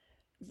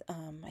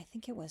 I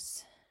think it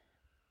was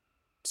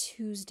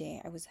Tuesday.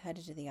 I was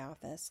headed to the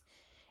office,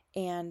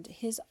 and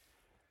his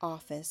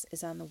office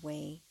is on the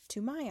way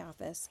to my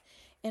office.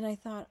 And I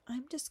thought,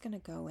 I'm just going to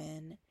go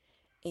in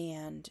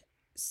and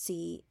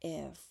see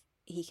if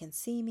he can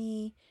see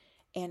me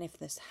and if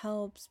this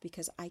helps,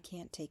 because I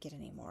can't take it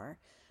anymore.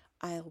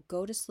 I'll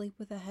go to sleep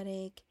with a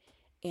headache,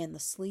 and the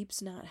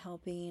sleep's not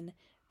helping.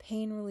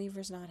 Pain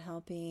reliever's not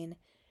helping.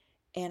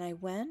 And I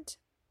went,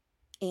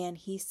 and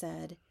he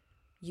said,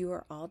 you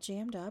are all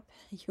jammed up.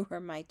 You are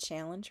my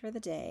challenge for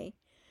the day.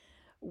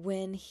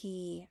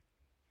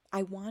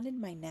 I wanted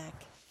my neck.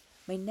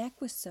 My neck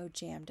was so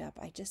jammed up.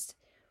 I just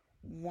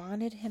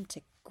wanted him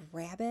to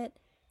grab it,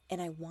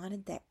 and I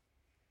wanted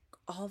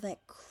all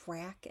that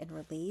crack and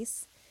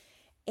release.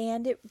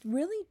 And it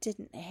really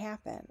didn't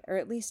happen, or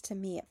at least to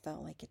me, it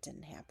felt like it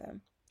didn't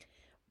happen.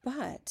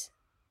 But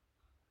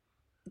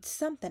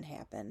something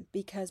happened,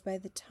 because by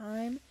the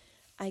time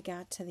I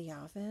got to the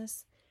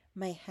office,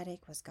 my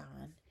headache was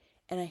gone,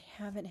 and I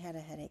haven't had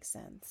a headache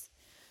since.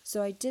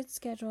 So I did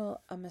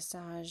schedule a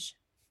massage.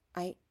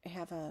 I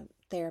have a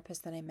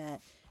therapist that I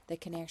met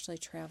that can actually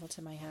travel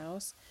to my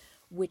house,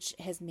 which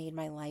has made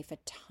my life a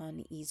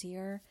ton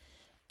easier.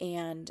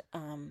 And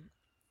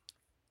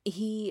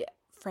he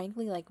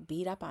frankly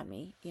beat up on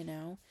me,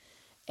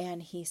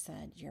 and he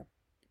said, your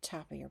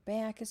top of your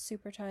back is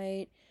super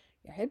tight,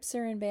 your hips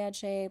are in bad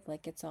shape,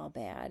 it's all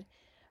bad.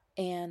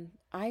 And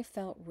I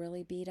felt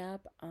really beat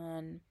up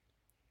on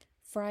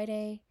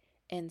Friday,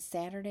 and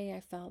Saturday I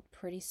felt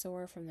pretty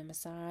sore from the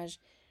massage,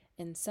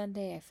 and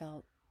Sunday I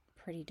felt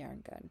pretty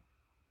darn good.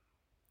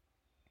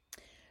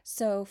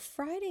 So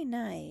Friday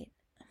night,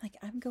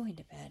 I'm going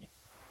to bed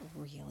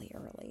really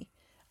early.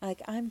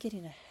 I'm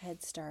getting a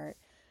head start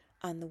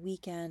on the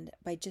weekend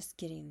by just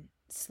getting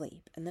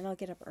sleep, and then I'll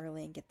get up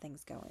early and get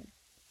things going.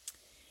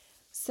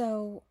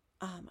 So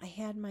I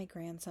had my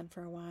grandson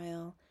for a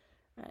while,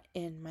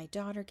 and my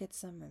daughter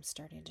gets him. I'm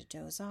starting to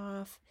doze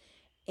off,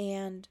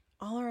 and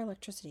all our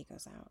electricity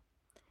goes out.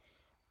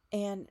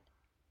 And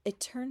it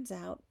turns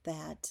out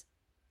that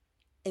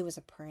it was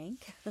a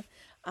prank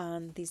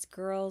on these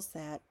girls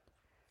that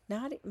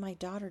my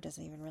daughter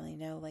doesn't even really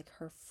know,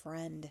 her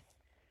friend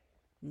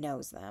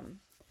knows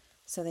them.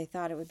 So they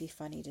thought it would be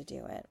funny to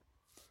do it.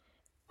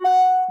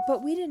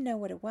 But we didn't know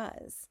what it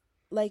was.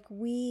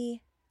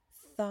 We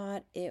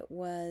thought it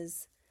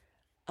was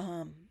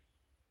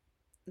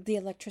the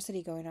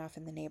electricity going off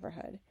in the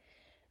neighborhood.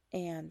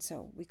 And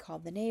so we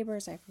called the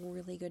neighbors. I have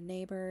really good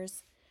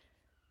neighbors.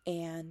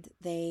 And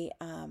they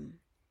are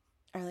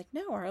like,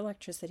 no, our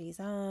electricity's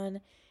on.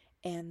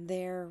 And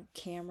their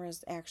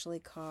cameras actually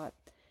caught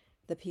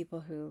the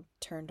people who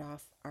turned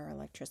off our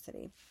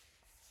electricity.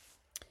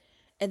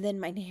 And then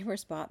my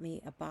neighbors bought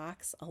me a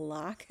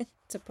lock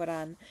to put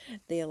on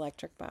the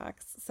electric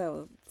box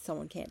so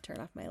someone can't turn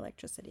off my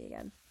electricity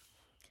again.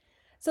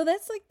 So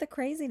that's the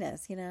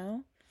craziness,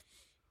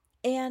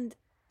 And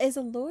as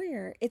a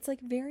lawyer, it's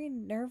very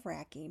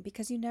nerve-wracking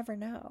because you never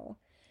know.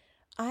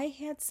 I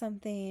had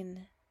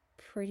something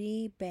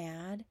pretty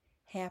bad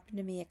happen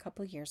to me a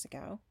couple years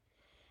ago.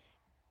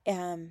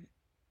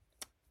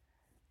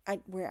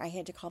 Where I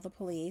had to call the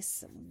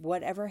police.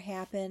 Whatever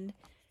happened,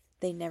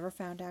 they never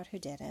found out who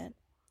did it.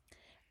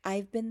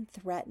 I've been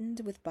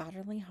threatened with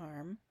bodily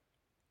harm.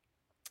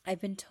 I've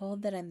been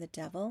told that I'm the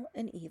devil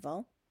and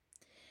evil.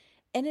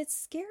 And it's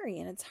scary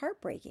and it's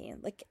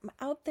heartbreaking. I'm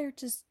out there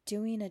just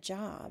doing a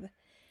job.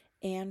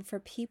 And for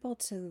people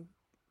to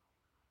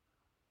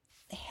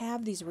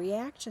have these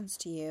reactions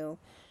to you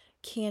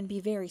can be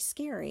very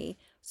scary.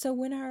 So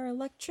when our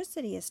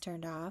electricity is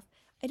turned off,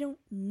 I don't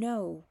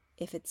know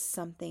if it's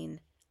something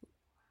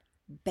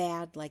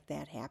bad like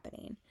that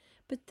happening.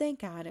 But thank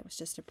God it was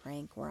just a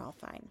prank. We're all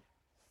fine.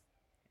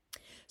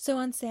 So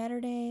on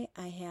Saturday,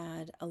 I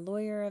had a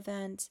lawyer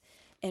event,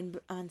 and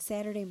on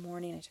Saturday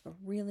morning, I took a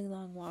really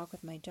long walk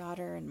with my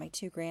daughter and my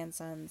two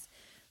grandsons.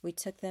 We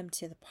took them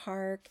to the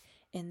park,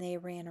 and they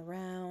ran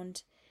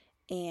around,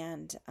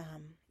 and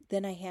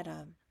then I had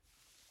a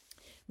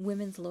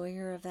women's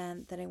lawyer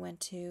event that I went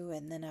to,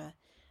 and then a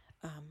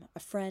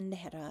friend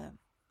had a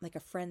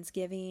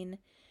Friendsgiving,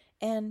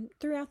 and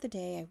throughout the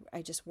day,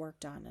 I just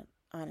worked on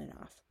and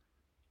off.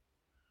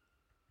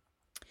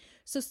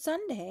 So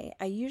Sunday,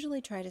 I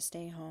usually try to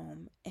stay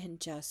home and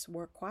just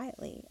work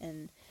quietly.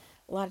 And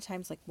a lot of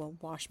times, we'll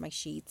wash my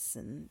sheets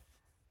and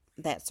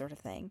that sort of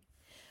thing.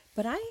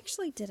 But I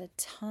actually did a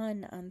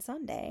ton on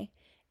Sunday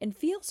and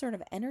feel sort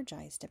of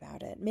energized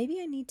about it. Maybe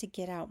I need to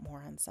get out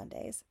more on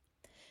Sundays.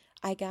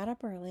 I got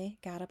up early,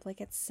 got up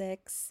at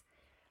 6.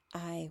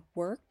 I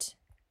worked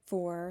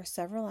for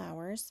several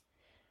hours.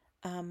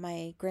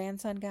 My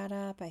grandson got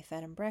up. I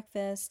fed him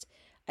breakfast.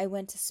 I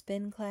went to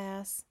spin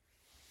class.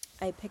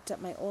 I picked up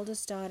my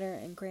oldest daughter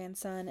and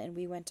grandson, and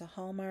we went to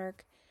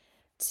Hallmark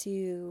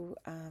to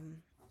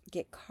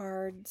get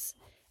cards,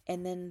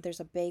 and then there's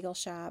a bagel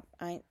shop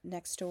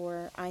next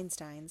door,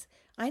 Einstein's.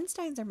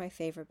 Einstein's are my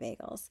favorite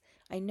bagels.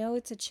 I know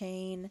it's a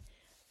chain,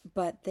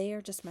 but they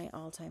are just my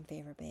all-time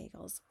favorite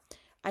bagels.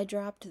 I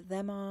dropped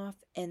them off,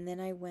 and then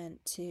I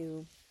went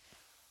to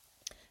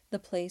the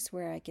place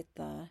where I get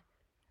the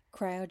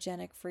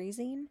cryogenic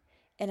freezing,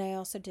 and I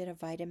also did a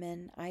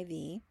vitamin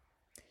IV.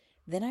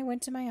 Then I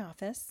went to my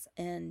office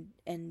and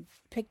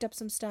picked up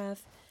some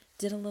stuff,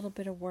 did a little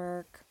bit of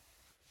work.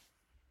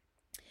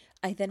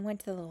 I then went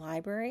to the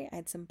library. I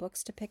had some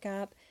books to pick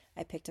up.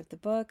 I picked up the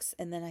books,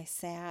 and then I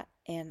sat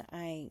and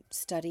I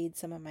studied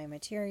some of my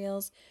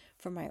materials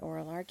for my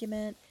oral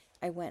argument.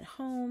 I went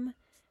home,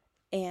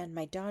 and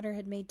my daughter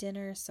had made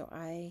dinner, so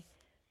I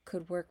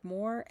could work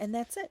more, and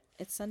that's it.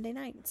 It's Sunday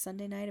night. It's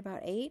Sunday night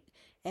about 8.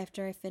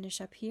 After I finish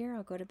up here,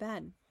 I'll go to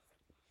bed.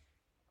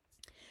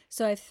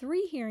 So I have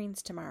 3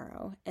 hearings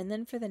tomorrow, and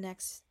then for the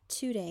next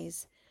 2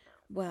 days,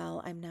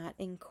 while I'm not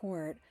in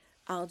court,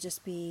 I'll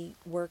just be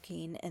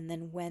working, and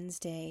then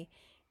Wednesday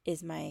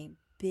is my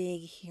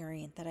big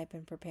hearing that I've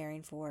been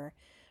preparing for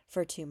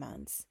 2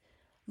 months.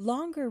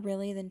 Longer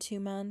really than 2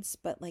 months,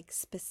 but like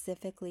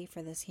specifically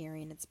for this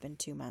hearing, it's been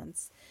 2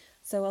 months.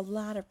 So a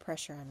lot of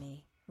pressure on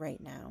me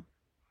right now.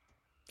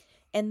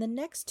 And the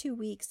next 2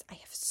 weeks, I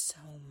have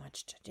so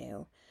much to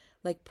do,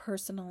 like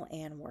personal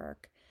and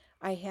work.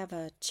 I have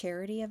a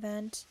charity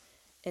event,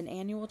 an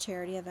annual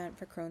charity event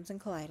for Crohn's and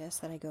colitis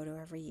that I go to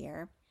every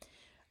year.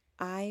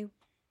 I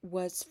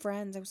was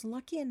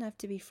lucky enough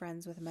to be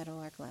friends with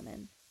Meadowlark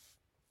Lemon.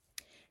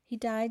 He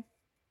died,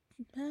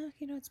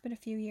 it's been a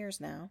few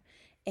years now,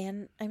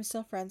 and I'm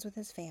still friends with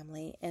his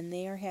family, and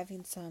they are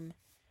having some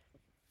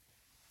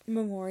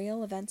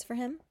memorial events for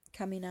him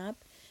coming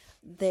up.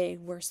 They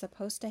were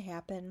supposed to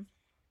happen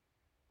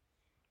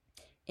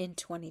in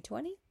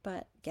 2020,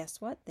 but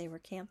guess what? They were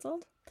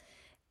canceled.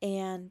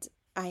 And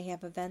I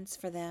have events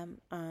for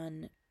them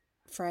on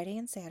Friday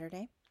and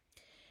Saturday.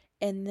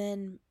 And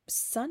then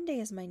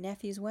Sunday is my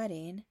nephew's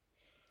wedding.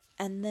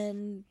 And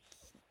then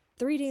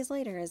 3 days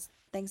later is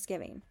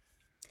Thanksgiving.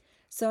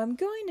 So I'm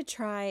going to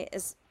try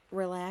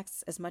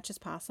relax as much as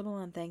possible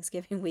on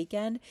Thanksgiving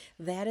weekend.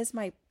 That is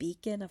my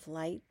beacon of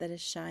light that is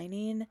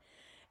shining.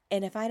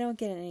 And if I don't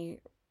get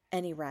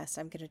any rest,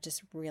 I'm going to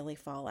just really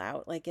fall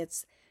out. Like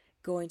it's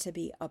going to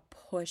be a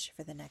push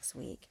for the next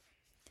week.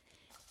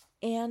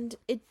 And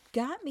it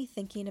got me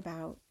thinking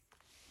about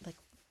like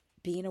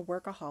being a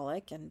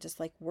workaholic and just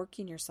like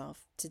working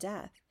yourself to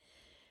death.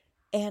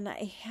 And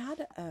I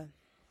had a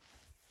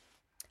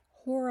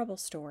horrible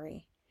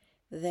story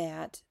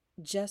that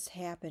just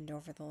happened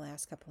over the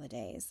last couple of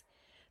days.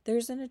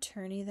 There's an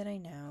attorney that I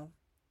know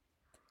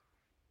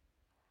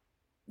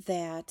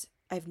that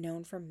I've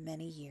known for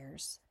many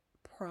years,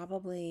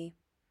 probably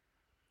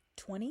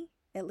 20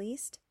 at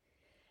least.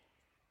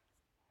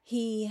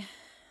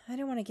 I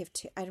don't want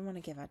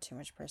to give out too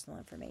much personal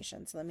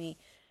information. So let me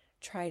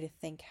try to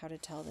think how to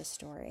tell this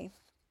story.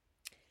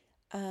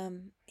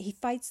 He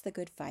fights the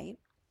good fight,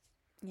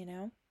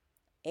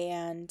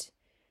 and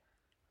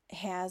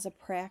has a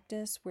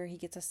practice where he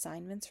gets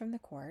assignments from the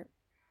court.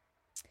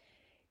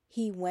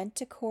 He went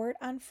to court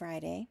on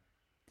Friday.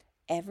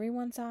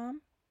 Everyone saw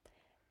him.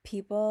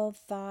 People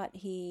thought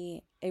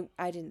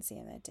I didn't see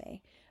him that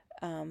day,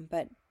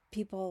 but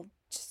people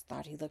just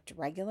thought he looked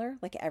regular,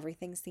 like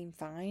everything seemed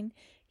fine.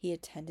 He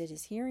attended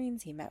his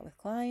hearings, he met with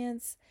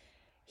clients.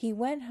 He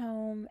went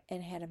home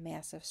and had a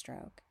massive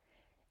stroke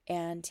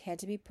and had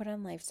to be put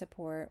on life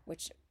support,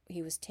 which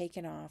he was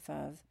taken off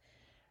of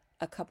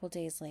a couple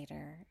days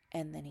later,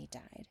 and then he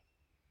died.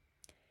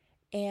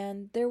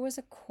 And there was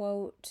a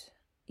quote,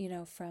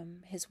 from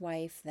his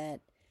wife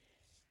that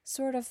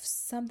sort of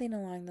something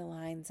along the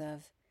lines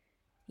of,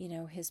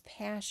 his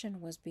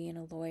passion was being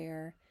a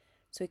lawyer,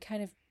 so he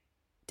kind of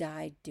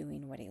died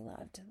doing what he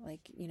loved,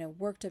 like,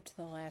 worked up to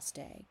the last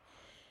day,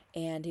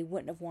 and he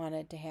wouldn't have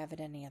wanted to have it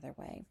any other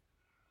way.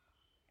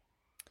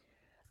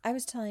 I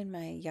was telling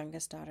my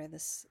youngest daughter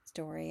this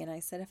story, and I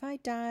said, if I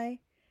die,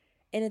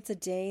 and it's a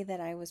day that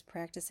I was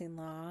practicing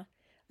law,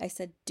 I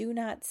said, do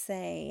not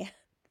say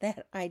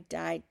that I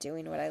died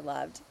doing what I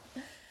loved,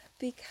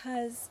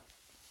 because,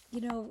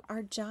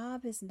 our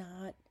job is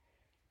not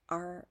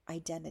our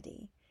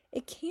identity.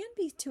 It can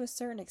be to a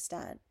certain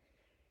extent.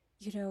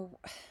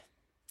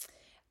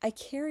 I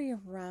carry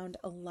around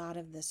a lot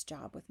of this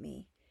job with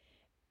me.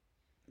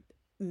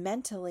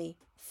 Mentally,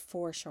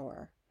 for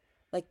sure.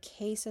 Like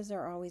cases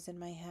are always in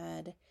my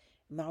head.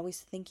 I'm always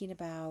thinking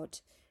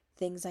about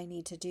things I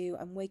need to do.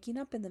 I'm waking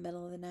up in the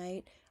middle of the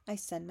night. I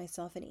send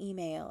myself an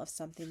email of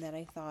something that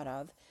I thought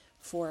of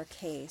for a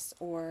case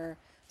or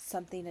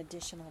something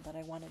additional that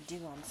I want to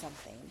do on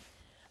something.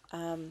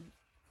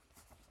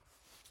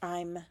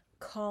 I'm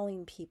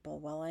calling people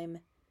while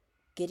I'm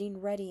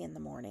getting ready in the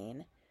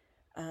morning.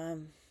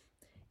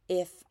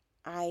 If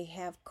I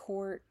have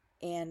court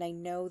and I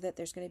know that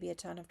there's going to be a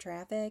ton of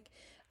traffic,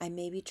 I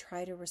maybe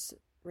try to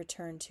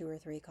return 2 or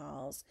 3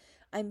 calls.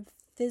 I'm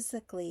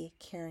physically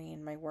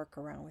carrying my work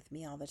around with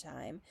me all the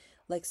time,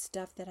 like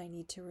stuff that I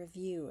need to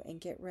review and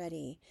get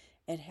ready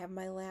and have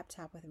my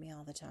laptop with me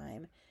all the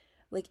time.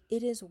 Like,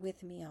 it is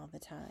with me all the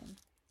time.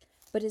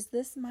 But is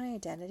this my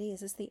identity?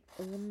 Is this the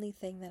only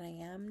thing that I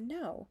am?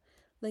 No.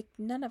 Like,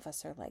 none of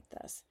us are like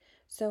this.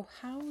 So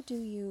how do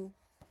you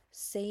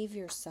save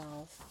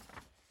yourself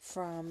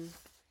from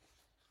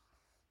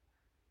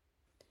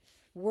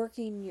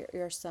working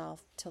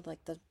yourself till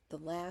like the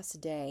last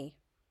day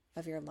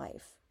of your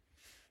life?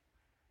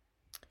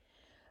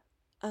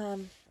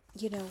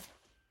 You know,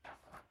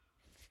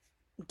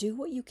 do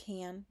what you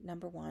can,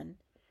 number one,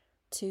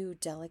 to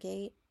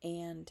delegate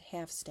and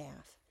have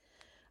staff.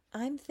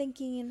 I'm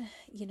thinking,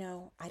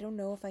 I don't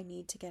know if I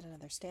need to get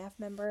another staff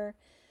member.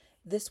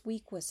 This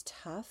week was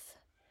tough.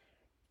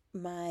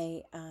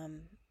 I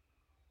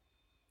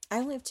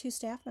only have 2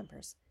 staff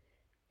members.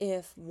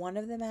 If one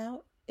of them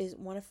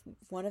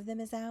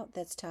is out,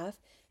 that's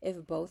tough.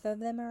 If both of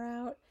them are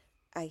out,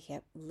 I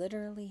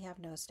literally have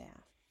no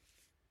staff.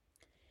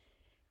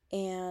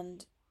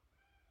 And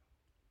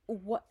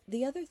what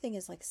the other thing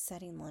is, like,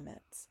 setting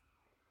limits.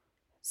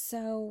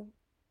 So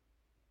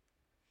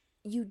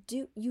you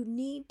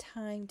need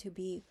time to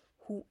be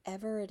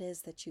whoever it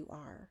is that you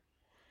are.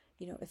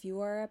 If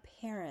you are a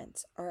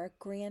parent or a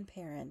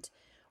grandparent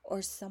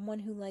or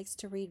someone who likes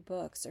to read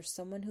books or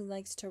someone who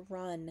likes to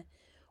run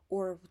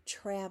or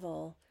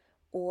travel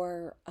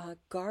or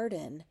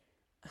garden.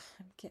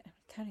 I'm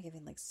kind of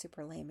giving like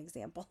super lame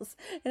examples.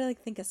 And I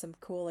like think of some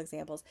cool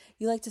examples.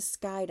 You like to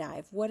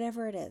skydive,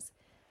 whatever it is.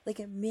 Like,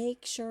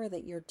 make sure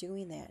that you're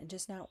doing that and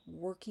just not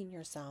working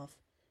yourself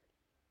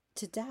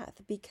to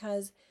death.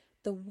 Because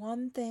the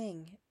one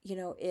thing,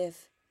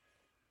 if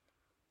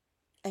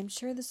I'm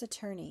sure this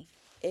attorney,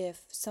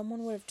 if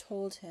someone would have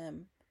told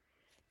him,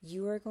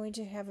 you are going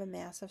to have a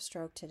massive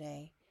stroke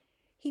today,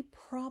 he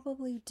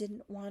probably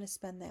didn't want to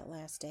spend that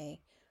last day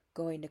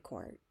going to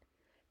court.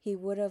 He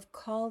would have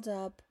called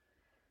up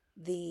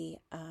the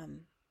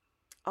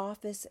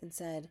office and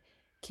said,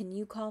 can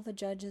you call the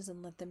judges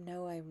and let them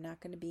know I'm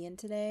not going to be in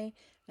today?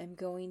 I'm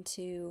going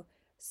to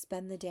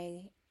spend the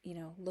day,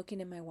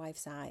 looking in my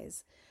wife's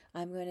eyes.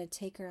 I'm going to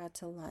take her out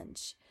to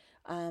lunch.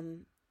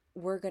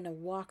 We're going to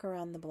walk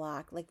around the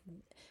block. Like,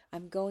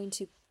 I'm going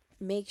to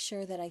make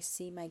sure that I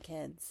see my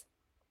kids,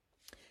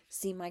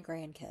 see my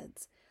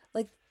grandkids.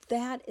 Like,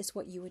 that is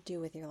what you would do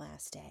with your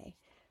last day,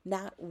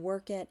 not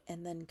work it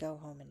and then go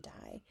home and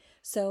die.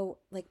 So,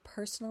 like,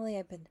 personally,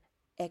 I've been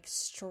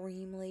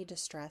extremely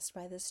distressed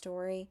by this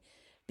story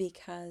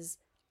because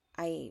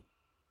I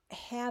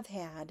have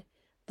had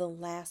the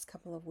last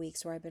couple of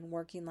weeks where I've been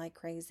working like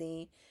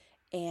crazy,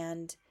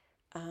 and,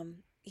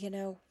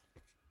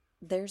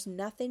 there's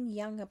nothing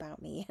young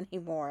about me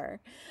anymore.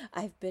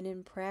 I've been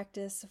in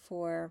practice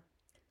for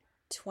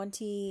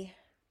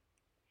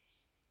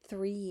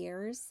 23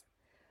 years.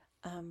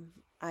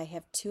 I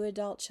have 2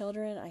 adult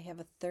children. I have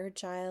a 3rd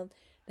child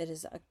that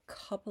is a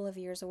couple of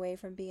years away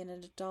from being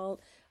an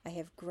adult. I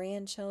have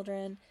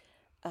grandchildren.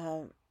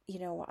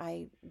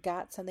 I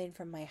got something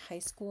from my high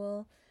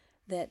school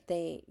that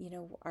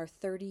our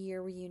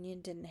 30-year reunion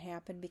didn't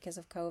happen because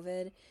of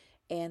COVID,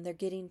 and they're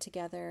getting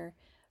together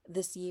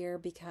this year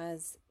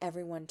because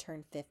everyone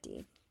turned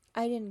 50.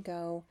 I didn't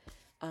go.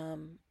 I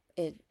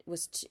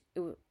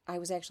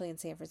was actually in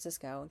San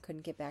Francisco and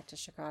couldn't get back to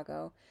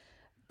Chicago,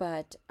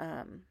 but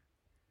and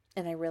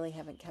I really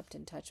haven't kept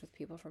in touch with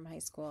people from high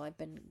school. I've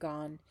been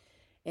gone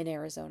in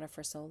Arizona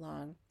for so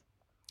long.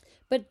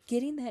 But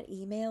getting that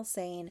email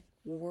saying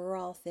we're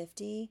all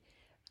 50,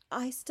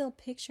 I still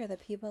picture the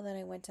people that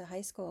I went to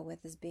high school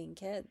with as being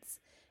kids,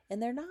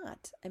 and they're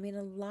not. I mean,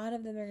 a lot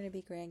of them are going to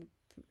be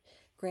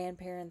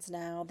grandparents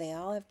now. They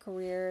all have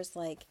careers.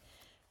 Like,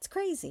 it's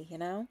crazy,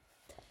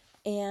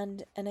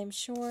 And I'm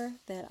sure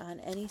that on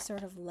any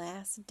sort of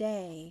last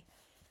day,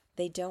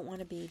 they don't want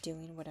to be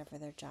doing whatever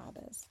their job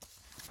is.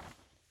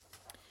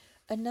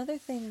 Another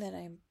thing that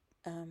I'm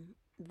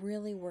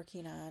really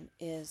working on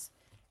is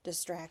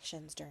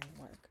distractions during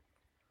work.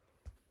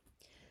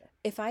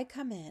 If I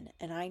come in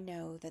and I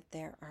know that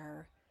there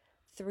are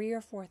 3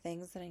 or 4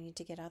 things that I need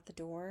to get out the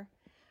door,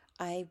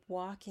 I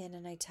walk in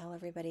and I tell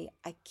everybody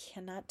I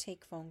cannot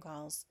take phone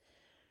calls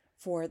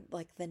for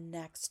like the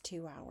next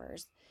 2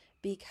 hours,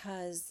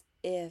 because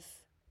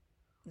if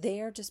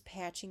they are just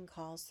patching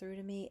calls through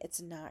to me,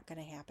 it's not going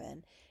to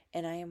happen.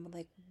 And I am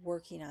like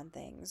working on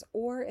things.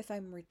 Or if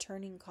I'm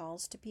returning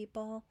calls to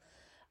people,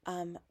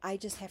 I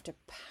just have to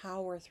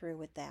power through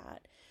with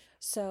that.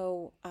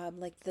 So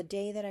like the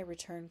day that I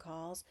return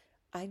calls,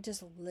 I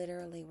just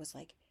literally was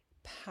like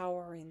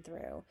powering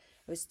through.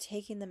 I was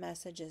taking the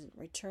messages,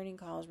 returning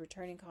calls,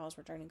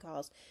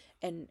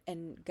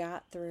 and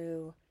got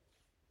through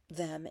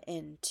them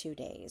in 2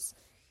 days.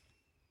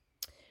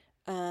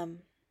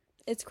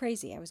 It's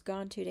crazy. I was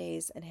gone 2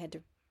 days and had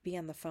to be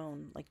on the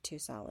phone like 2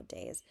 solid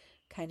days.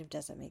 Kind of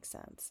doesn't make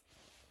sense.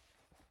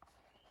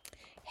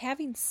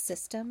 Having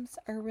systems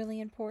are really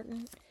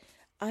important.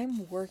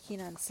 I'm working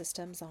on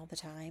systems all the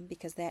time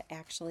because that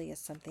actually is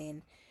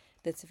something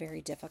that's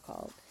very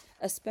difficult,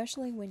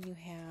 especially when you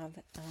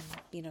have,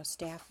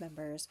 staff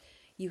members.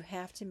 You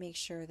have to make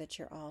sure that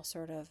you're all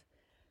sort of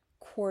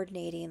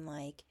coordinating,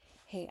 like,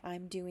 hey,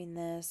 I'm doing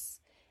this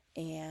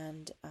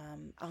and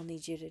I'll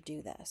need you to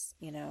do this,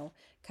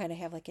 kind of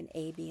have like an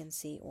A, B, and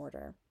C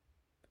order.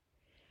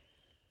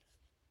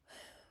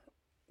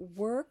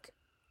 Work,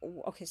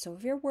 okay, so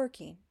if you're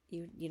working,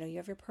 you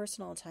have your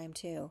personal time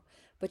too,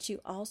 but you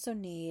also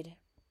need,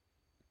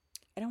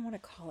 I don't want to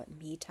call it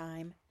me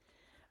time,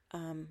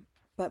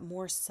 but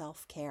more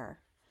self-care.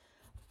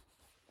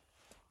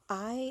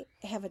 I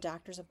have a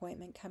doctor's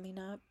appointment coming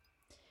up,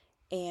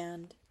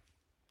 and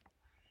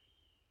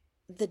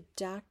the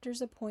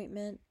doctor's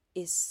appointment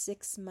is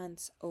 6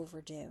 months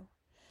overdue.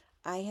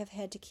 I have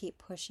had to keep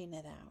pushing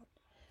it out.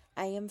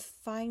 I am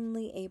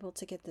finally able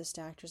to get this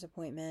doctor's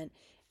appointment,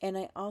 and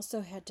I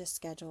also had to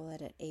schedule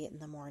it at 8 in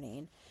the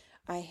morning.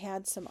 I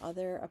had some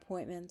other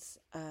appointments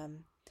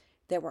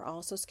that were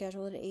also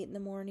scheduled at 8 in the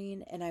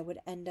morning, and I would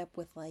end up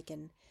with like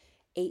an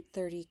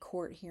 8:30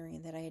 court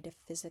hearing that I had to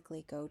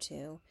physically go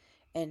to,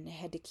 and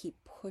had to keep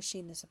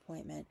pushing this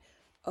appointment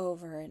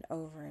over and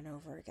over and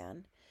over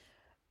again.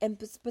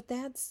 But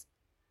that's,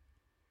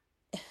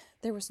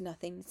 there was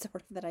nothing sort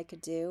of that I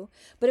could do,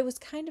 but it was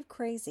kind of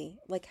crazy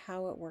like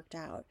how it worked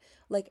out.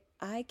 Like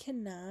I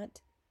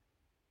cannot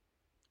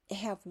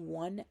have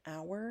 1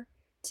 hour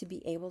to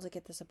be able to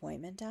get this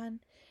appointment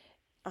done.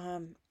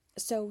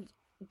 So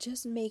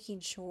just making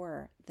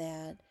sure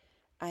that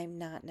I'm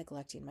not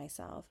neglecting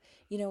myself.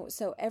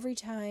 So every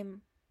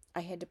time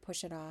I had to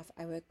push it off,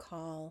 I would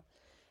call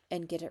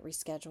and get it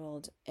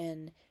rescheduled,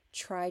 and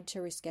tried to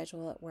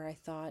reschedule it where I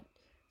thought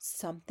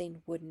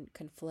something wouldn't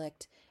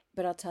conflict.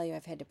 But I'll tell you,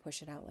 I've had to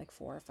push it out like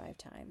 4 or 5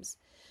 times.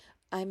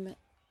 I'm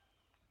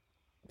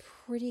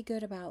pretty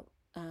good about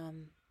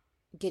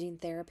getting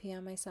therapy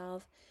on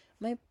myself.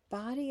 My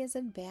body is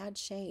in bad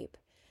shape.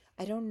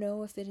 I don't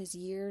know if it is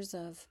years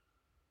of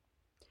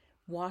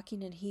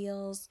walking in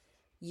heels,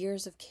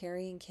 years of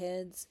carrying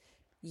kids,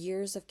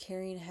 years of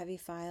carrying heavy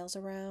files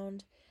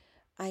around.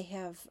 I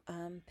have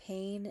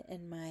pain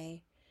in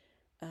my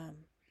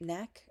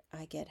neck.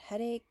 I get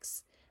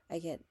headaches. I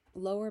get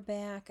lower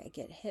back. I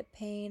get hip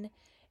pain.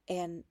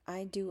 And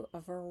I do a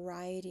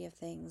variety of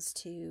things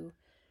to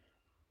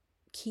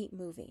keep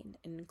moving.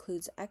 It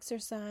includes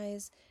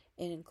exercise.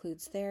 It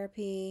includes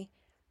therapy.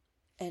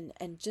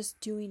 And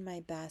just doing my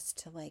best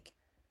to like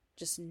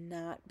just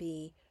not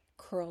be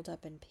curled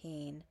up in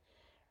pain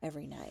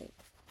every night.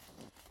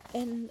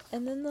 And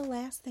then the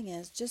last thing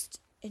is just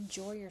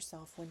enjoy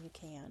yourself when you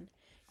can.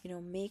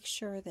 Make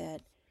sure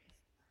that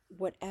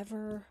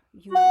whatever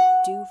you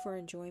do for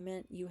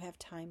enjoyment, you have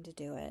time to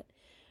do it.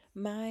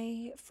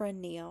 My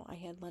friend Neil, I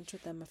had lunch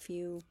with him a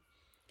few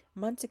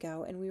months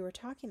ago, and we were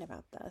talking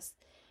about this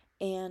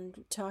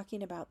and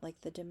talking about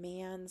like the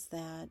demands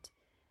that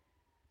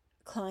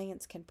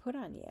clients can put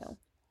on you.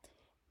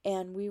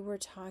 And we were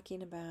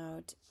talking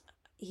about,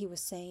 he was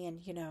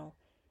saying,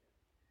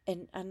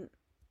 and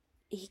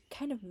he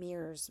kind of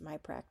mirrors my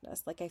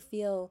practice. Like I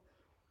feel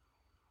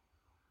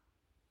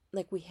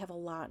like we have a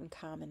lot in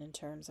common in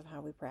terms of how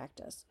we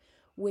practice,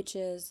 which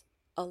is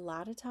a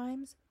lot of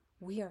times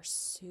we are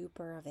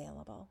super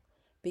available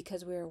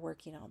because we are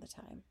working all the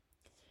time.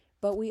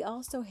 But we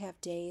also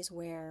have days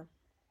where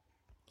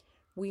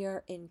we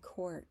are in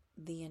court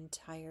the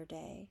entire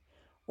day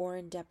or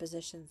in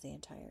depositions the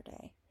entire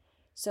day.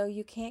 So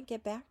you can't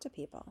get back to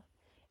people.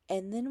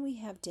 And then we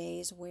have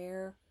days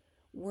where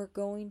we're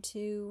going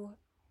to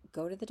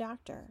go to the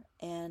doctor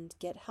and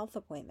get health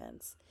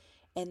appointments.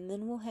 And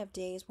then we'll have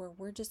days where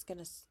we're just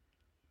going to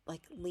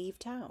like leave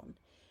town.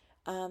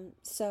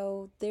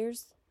 So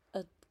there's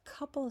a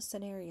couple of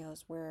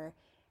scenarios where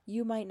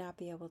you might not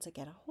be able to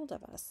get a hold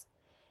of us.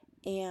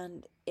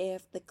 And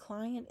if the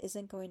client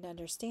isn't going to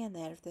understand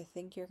that, if they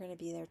think you're going to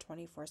be there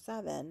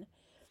 24/7,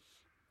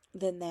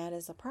 then that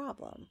is a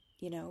problem,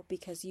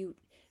 because you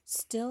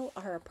still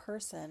are a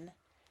person,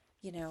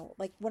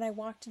 like when I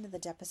walked into the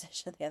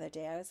deposition the other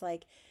day, I was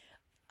like,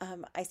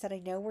 I said, I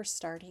know we're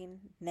starting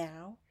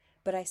now,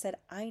 but I said,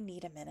 I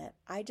need a minute.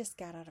 I just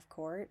got out of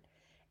court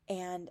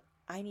and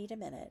I need a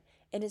minute.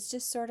 And it's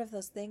just sort of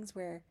those things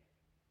where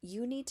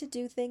you need to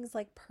do things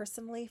like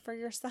personally for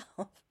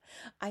yourself.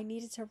 I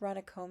needed to run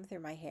a comb through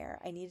my hair.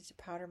 I needed to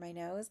powder my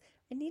nose.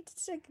 I needed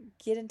to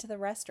get into the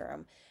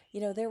restroom.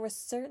 There were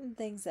certain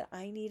things that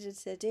I needed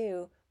to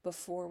do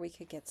before we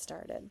could get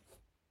started.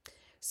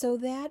 So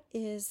that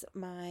is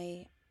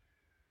my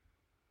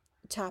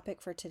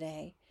topic for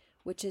today,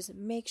 which is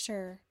make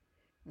sure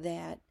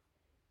that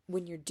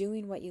when you're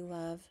doing what you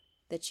love,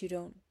 that you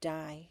don't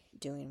die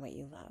doing what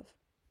you love.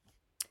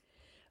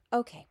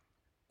 Okay.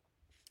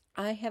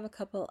 I have a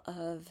couple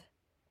of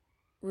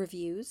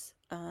reviews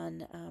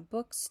on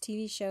books,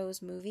 TV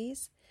shows,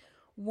 movies.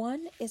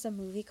 One is a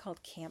movie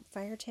called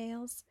Campfire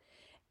Tales,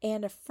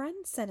 and a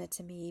friend sent it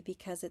to me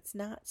because it's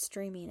not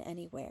streaming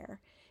anywhere.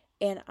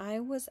 And I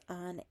was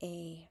on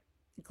a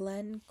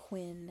Glenn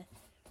Quinn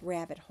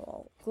rabbit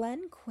hole.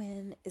 Glenn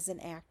Quinn is an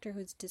actor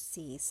who's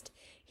deceased.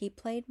 He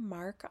played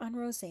Mark on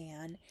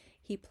Roseanne.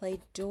 He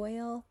played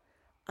Doyle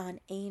on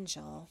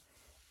Angel,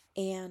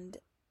 and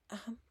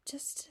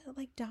just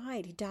like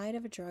died. He died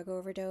of a drug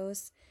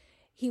overdose.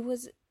 He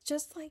was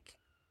just like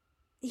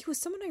he was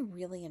someone I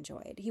really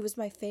enjoyed. He was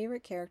my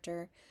favorite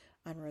character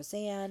on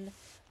Roseanne.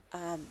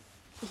 Um,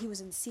 he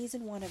was in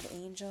season 1 of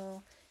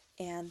Angel,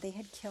 and they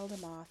had killed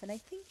him off. And I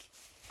think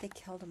they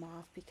killed him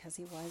off because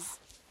he was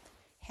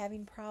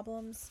having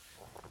problems.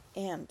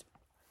 And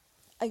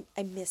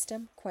I missed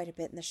him quite a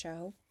bit in the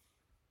show.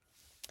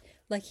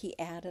 Like, he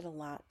added a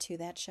lot to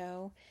that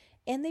show.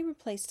 And they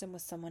replaced him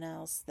with someone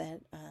else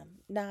that,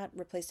 not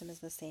replaced him as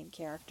the same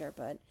character,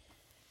 but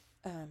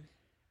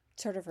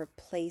sort of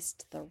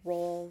replaced the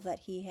role that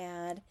he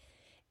had.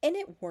 And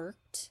it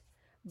worked,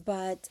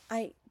 but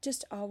I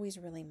just always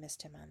really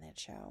missed him on that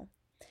show.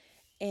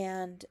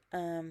 And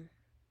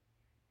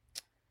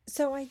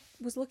so I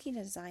was looking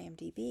at his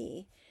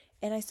IMDb,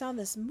 and I saw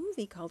this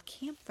movie called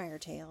Campfire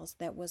Tales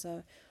that was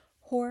a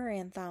horror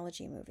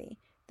anthology movie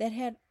that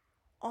had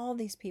all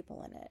these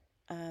people in it.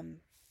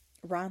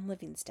 Ron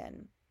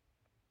Livingston,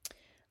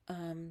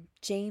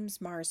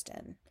 James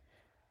Marsden,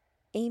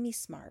 Amy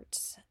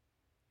Smart.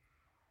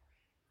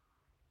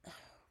 Oh,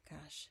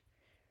 gosh.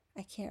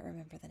 I can't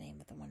remember the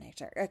name of the one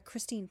actor.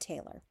 Christine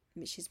Taylor.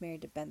 She's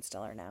married to Ben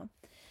Stiller now.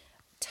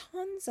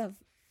 Tons of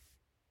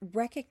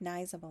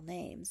recognizable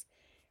names.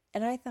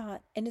 And I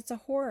thought, and it's a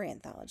horror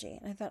anthology.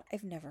 And I thought,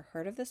 I've never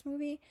heard of this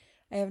movie.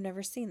 I have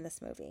never seen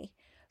this movie.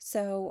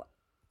 So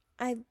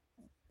I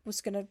was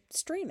going to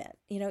stream it.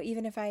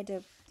 Even if I had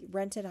to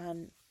rent it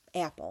on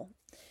Apple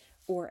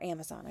or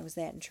Amazon, I was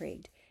that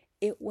intrigued.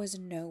 It was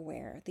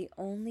nowhere. The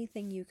only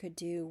thing you could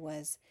do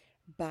was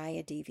buy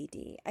a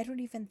DVD. I don't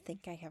even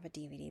think I have a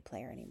DVD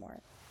player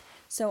anymore.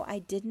 So I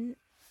didn't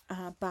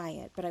buy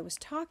it, but I was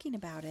talking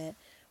about it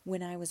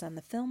when I was on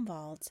the Film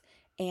Vault,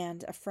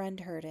 and a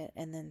friend heard it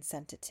and then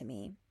sent it to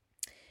me.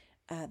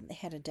 They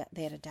had a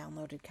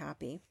downloaded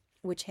copy,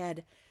 which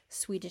had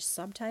Swedish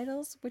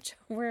subtitles, which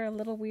were a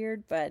little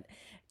weird, but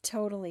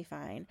totally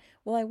fine.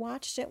 Well, I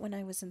watched it when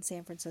I was in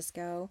San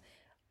Francisco.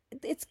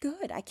 It's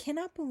good. I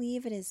cannot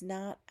believe it is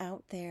not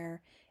out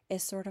there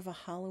as sort of a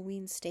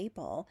Halloween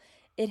staple.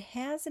 It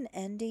has an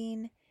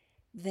ending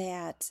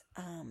that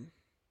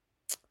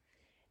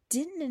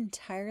didn't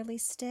entirely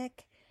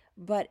stick,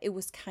 but it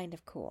was kind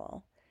of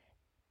cool.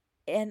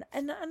 And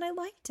I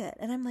liked it.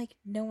 And I'm like,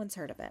 no one's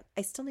heard of it.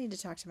 I still need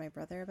to talk to my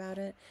brother about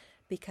it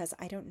because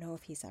I don't know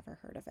if he's ever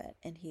heard of it,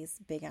 and he's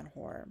big on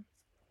horror.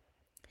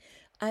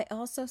 I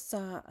also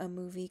saw a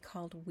movie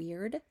called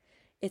Weird.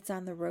 It's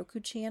on the Roku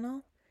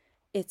channel.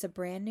 It's a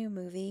brand new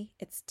movie.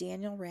 It's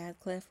Daniel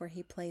Radcliffe, where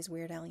he plays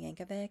Weird Al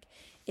Yankovic.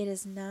 It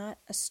is not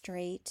a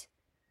straight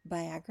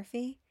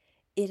biography.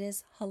 It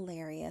is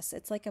hilarious.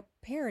 It's like a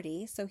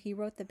parody. So he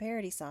wrote the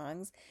parody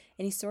songs,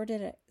 and he sort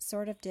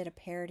of did a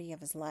parody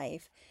of his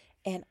life,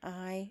 and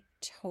I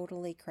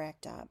totally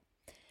cracked up.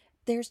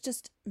 There's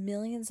just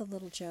millions of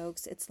little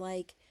jokes. It's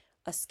like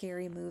a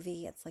scary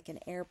movie. It's like an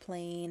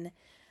airplane,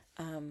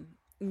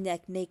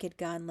 Naked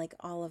Gun, like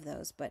all of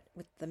those, but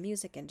with the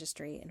music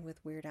industry and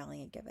with Weird Al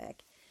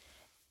Yankovic.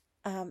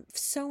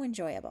 So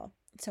enjoyable.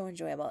 So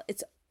enjoyable.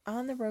 It's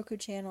on the Roku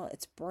channel.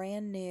 It's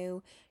brand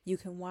new. You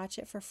can watch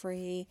it for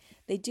free.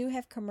 They do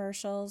have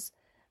commercials,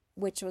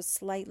 which was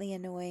slightly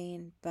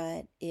annoying,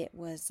 but it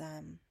was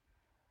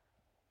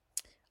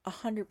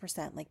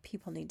 100% like,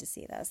 people need to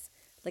see this.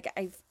 Like,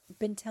 I've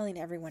been telling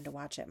everyone to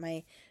watch it.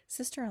 My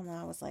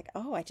sister-in-law was like,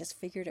 oh, I just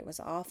figured it was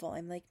awful.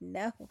 I'm like,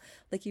 no,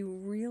 like, you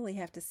really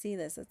have to see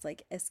this. It's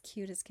like as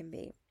cute as can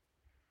be.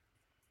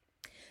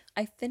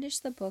 I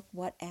finished the book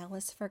What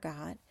Alice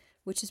Forgot,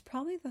 which is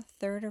probably the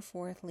third or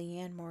fourth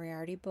Liane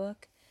Moriarty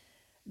book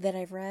that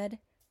I've read.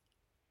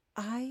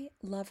 I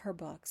love her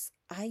books.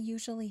 I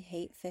usually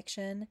hate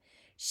fiction.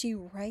 She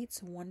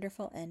writes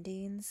wonderful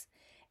endings,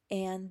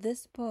 and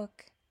this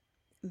book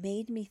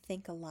made me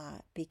think a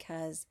lot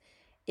because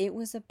it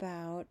was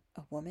about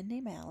a woman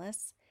named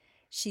Alice.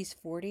 She's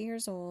 40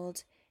 years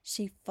old.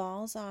 She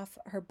falls off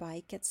her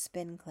bike at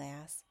spin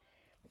class.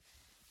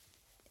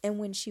 And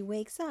when she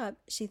wakes up,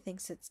 she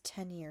thinks it's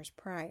 10 years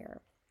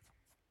prior.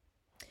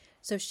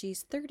 So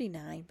she's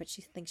 39, but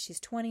she thinks she's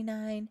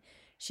 29.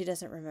 She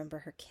doesn't remember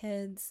her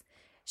kids.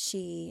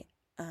 She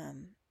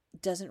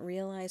doesn't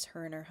realize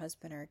her and her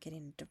husband are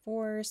getting a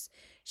divorce.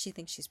 She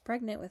thinks she's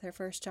pregnant with her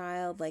first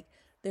child. Like,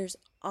 there's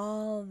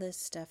all this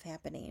stuff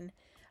happening.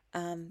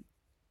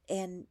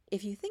 And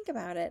if you think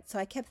about it, so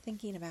I kept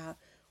thinking about,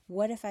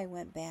 what if I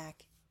went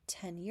back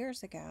 10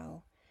 years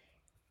ago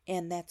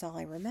and that's all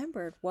I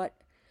remembered? What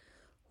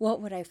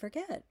would I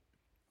forget?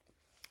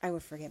 I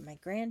would forget my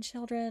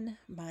grandchildren.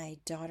 My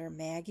daughter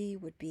Maggie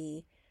would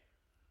be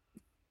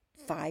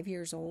 5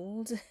 years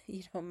old.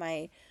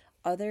 My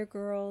other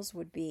girls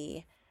would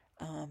be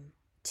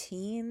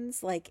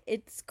teens. Like,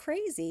 it's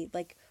crazy.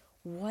 Like,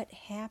 what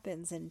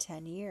happens in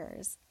 10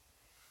 years?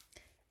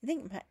 I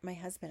think my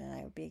husband and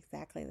I would be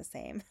exactly the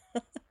same.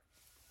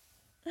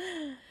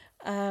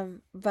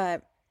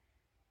 But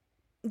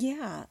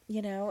yeah,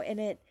 and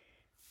it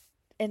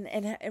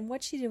and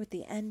what she did with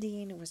the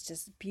ending was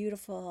just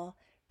beautiful.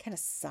 Kind of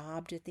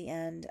sobbed at the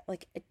end.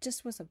 Like, it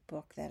just was a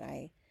book that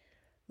I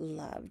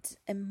loved.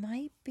 It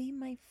might be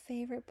my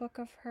favorite book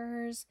of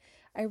hers.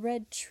 I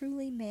read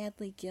Truly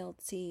Madly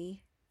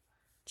Guilty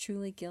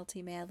Truly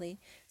Guilty Madly,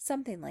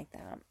 something like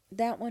that.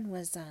 That one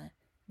was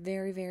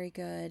very, very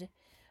good.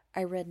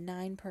 I read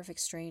 9 Perfect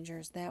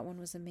Strangers. That one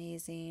was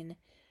amazing.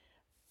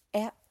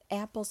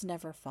 Apples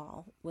Never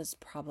Fall was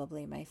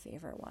probably my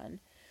favorite one.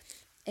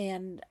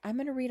 And I'm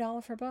going to read all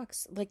of her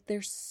books. Like,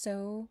 they're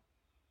so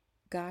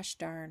gosh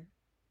darn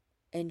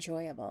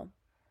enjoyable.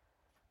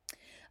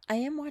 I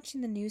am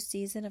watching the new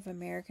season of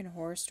American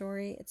Horror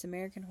Story. It's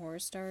American Horror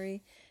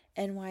Story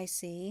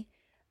NYC.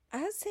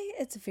 I would say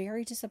it's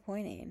very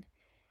disappointing.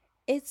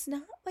 It's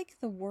not like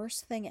the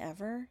worst thing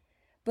ever,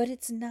 but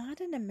it's not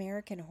an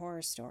American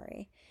Horror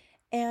Story.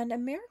 And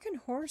American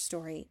Horror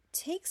Story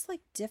takes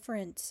like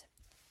different,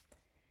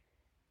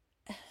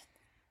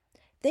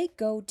 they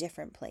go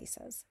different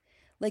places.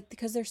 Like,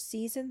 because their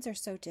seasons are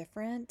so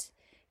different,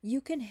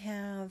 you can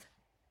have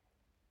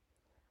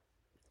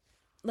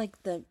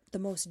like the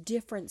most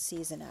different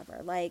season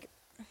ever. Like,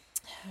 I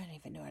don't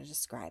even know how to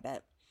describe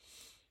it.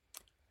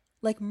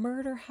 Like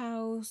Murder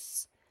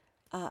House,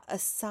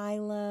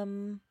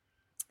 Asylum,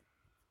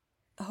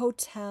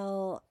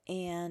 Hotel,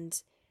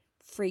 and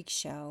Freak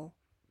Show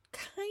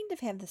kind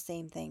of have the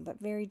same thing, but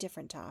very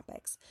different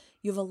topics.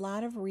 You have a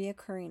lot of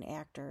reoccurring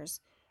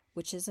actors,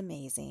 which is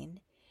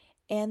amazing.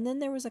 And then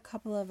there was a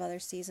couple of other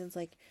seasons,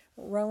 like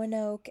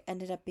Roanoke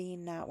ended up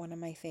being not one of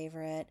my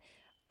favorite.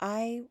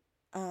 I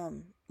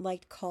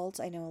liked Cult.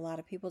 I know a lot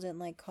of people didn't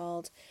like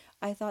Cult.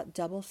 I thought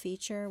Double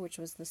Feature, which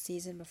was the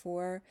season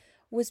before,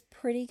 was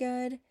pretty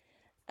good.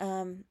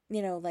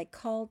 Like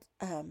Cult,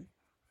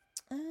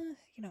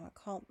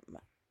 Cult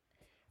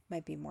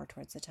might be more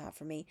towards the top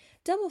for me.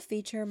 Double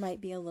Feature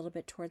might be a little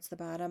bit towards the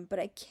bottom, but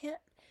I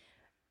can't.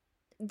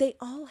 They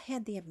all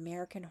had the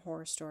American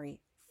Horror Story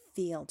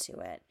feel to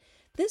it.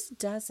 This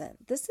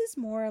doesn't. This is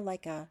more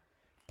like a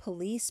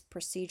police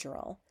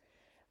procedural.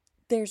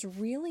 There's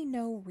really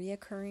no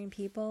reoccurring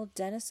people.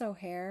 Dennis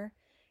O'Hare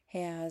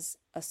has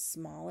a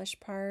smallish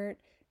part.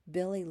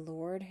 Billy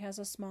Lord has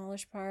a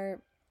smallish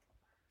part.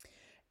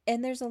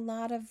 And there's a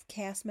lot of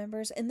cast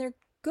members, and they're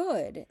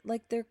good.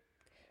 Like, they're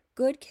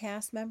good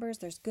cast members.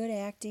 There's good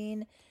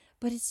acting,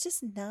 but it's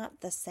just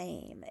not the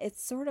same.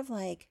 It's sort of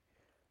like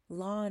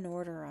Law and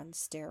Order on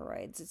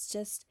steroids. It's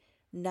just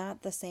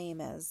not the same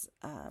as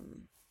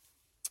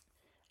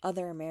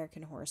other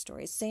American Horror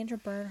Stories. Sandra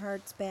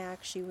Bernhardt's back.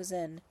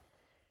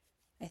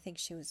 I think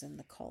she was in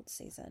the Cult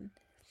season.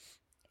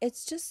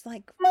 It's just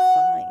like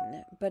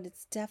fine, but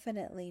it's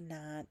definitely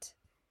not,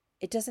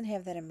 it doesn't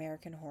have that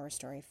American Horror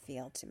Story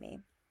feel to me.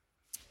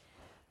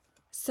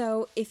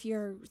 So if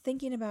you're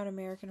thinking about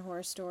American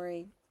Horror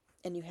Story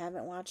and you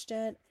haven't watched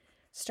it,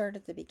 start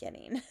at the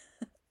beginning.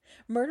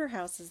 Murder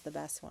House is the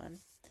best one.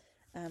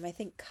 I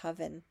think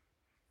Coven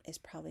is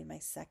probably my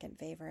second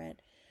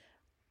favorite.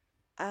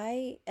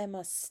 I am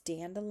a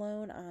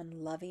standalone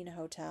on Loving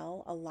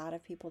Hotel. A lot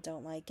of people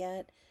don't like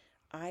it.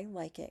 I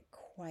like it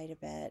quite a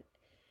bit.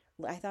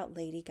 I thought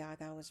Lady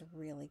Gaga was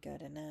really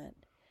good in it.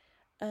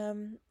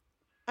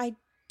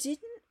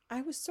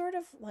 I was sort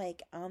of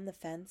like on the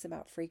fence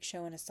about Freak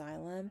Show and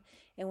Asylum.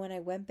 And when I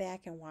went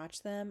back and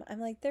watched them, I'm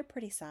like, they're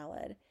pretty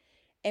solid.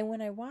 And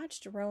when I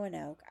watched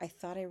Roanoke, I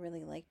thought I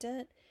really liked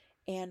it.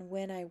 And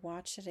when I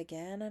watched it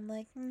again, I'm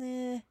like,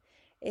 nah,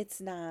 it's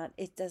not,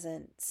 it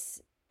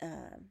doesn't,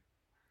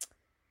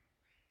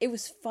 it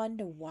was fun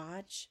to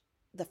watch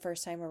the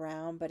first time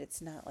around, but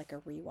it's not like a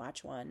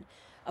rewatch one.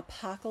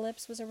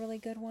 Apocalypse was a really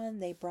good one.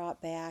 They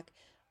brought back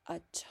a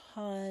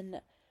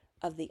ton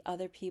of the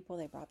other people.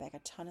 They brought back a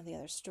ton of the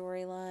other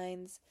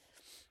storylines.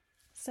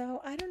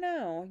 So I don't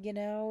know,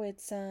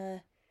 it's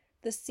the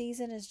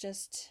season is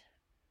just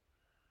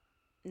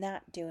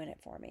not doing it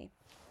for me.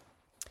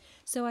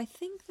 So I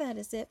think that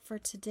is it for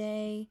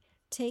today.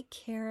 Take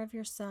care of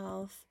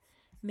yourself.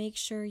 Make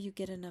sure you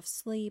get enough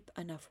sleep,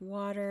 enough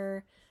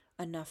water,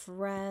 enough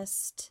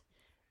rest,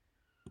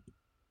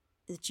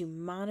 that you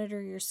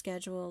monitor your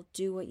schedule,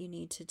 do what you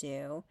need to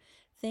do.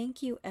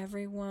 Thank you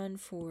everyone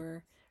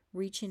for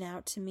reaching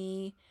out to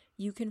me.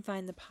 You can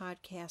find the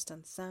podcast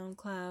on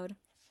SoundCloud,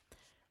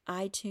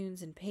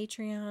 iTunes, and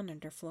Patreon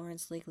under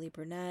Florence Legally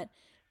Brunette,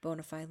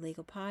 Bonafide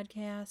Legal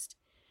Podcast.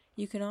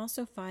 You can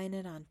also find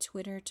it on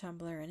Twitter,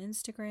 Tumblr, and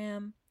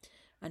Instagram.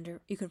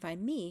 You can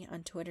find me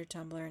on Twitter,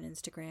 Tumblr, and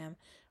Instagram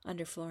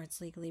under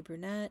Florence Legally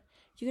Brunette.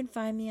 You can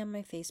find me on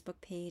my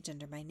Facebook page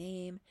under my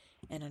name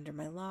and under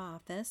my law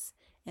office.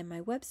 And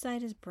my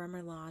website is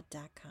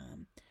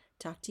brummerlaw.com.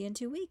 Talk to you in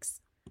 2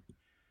 weeks.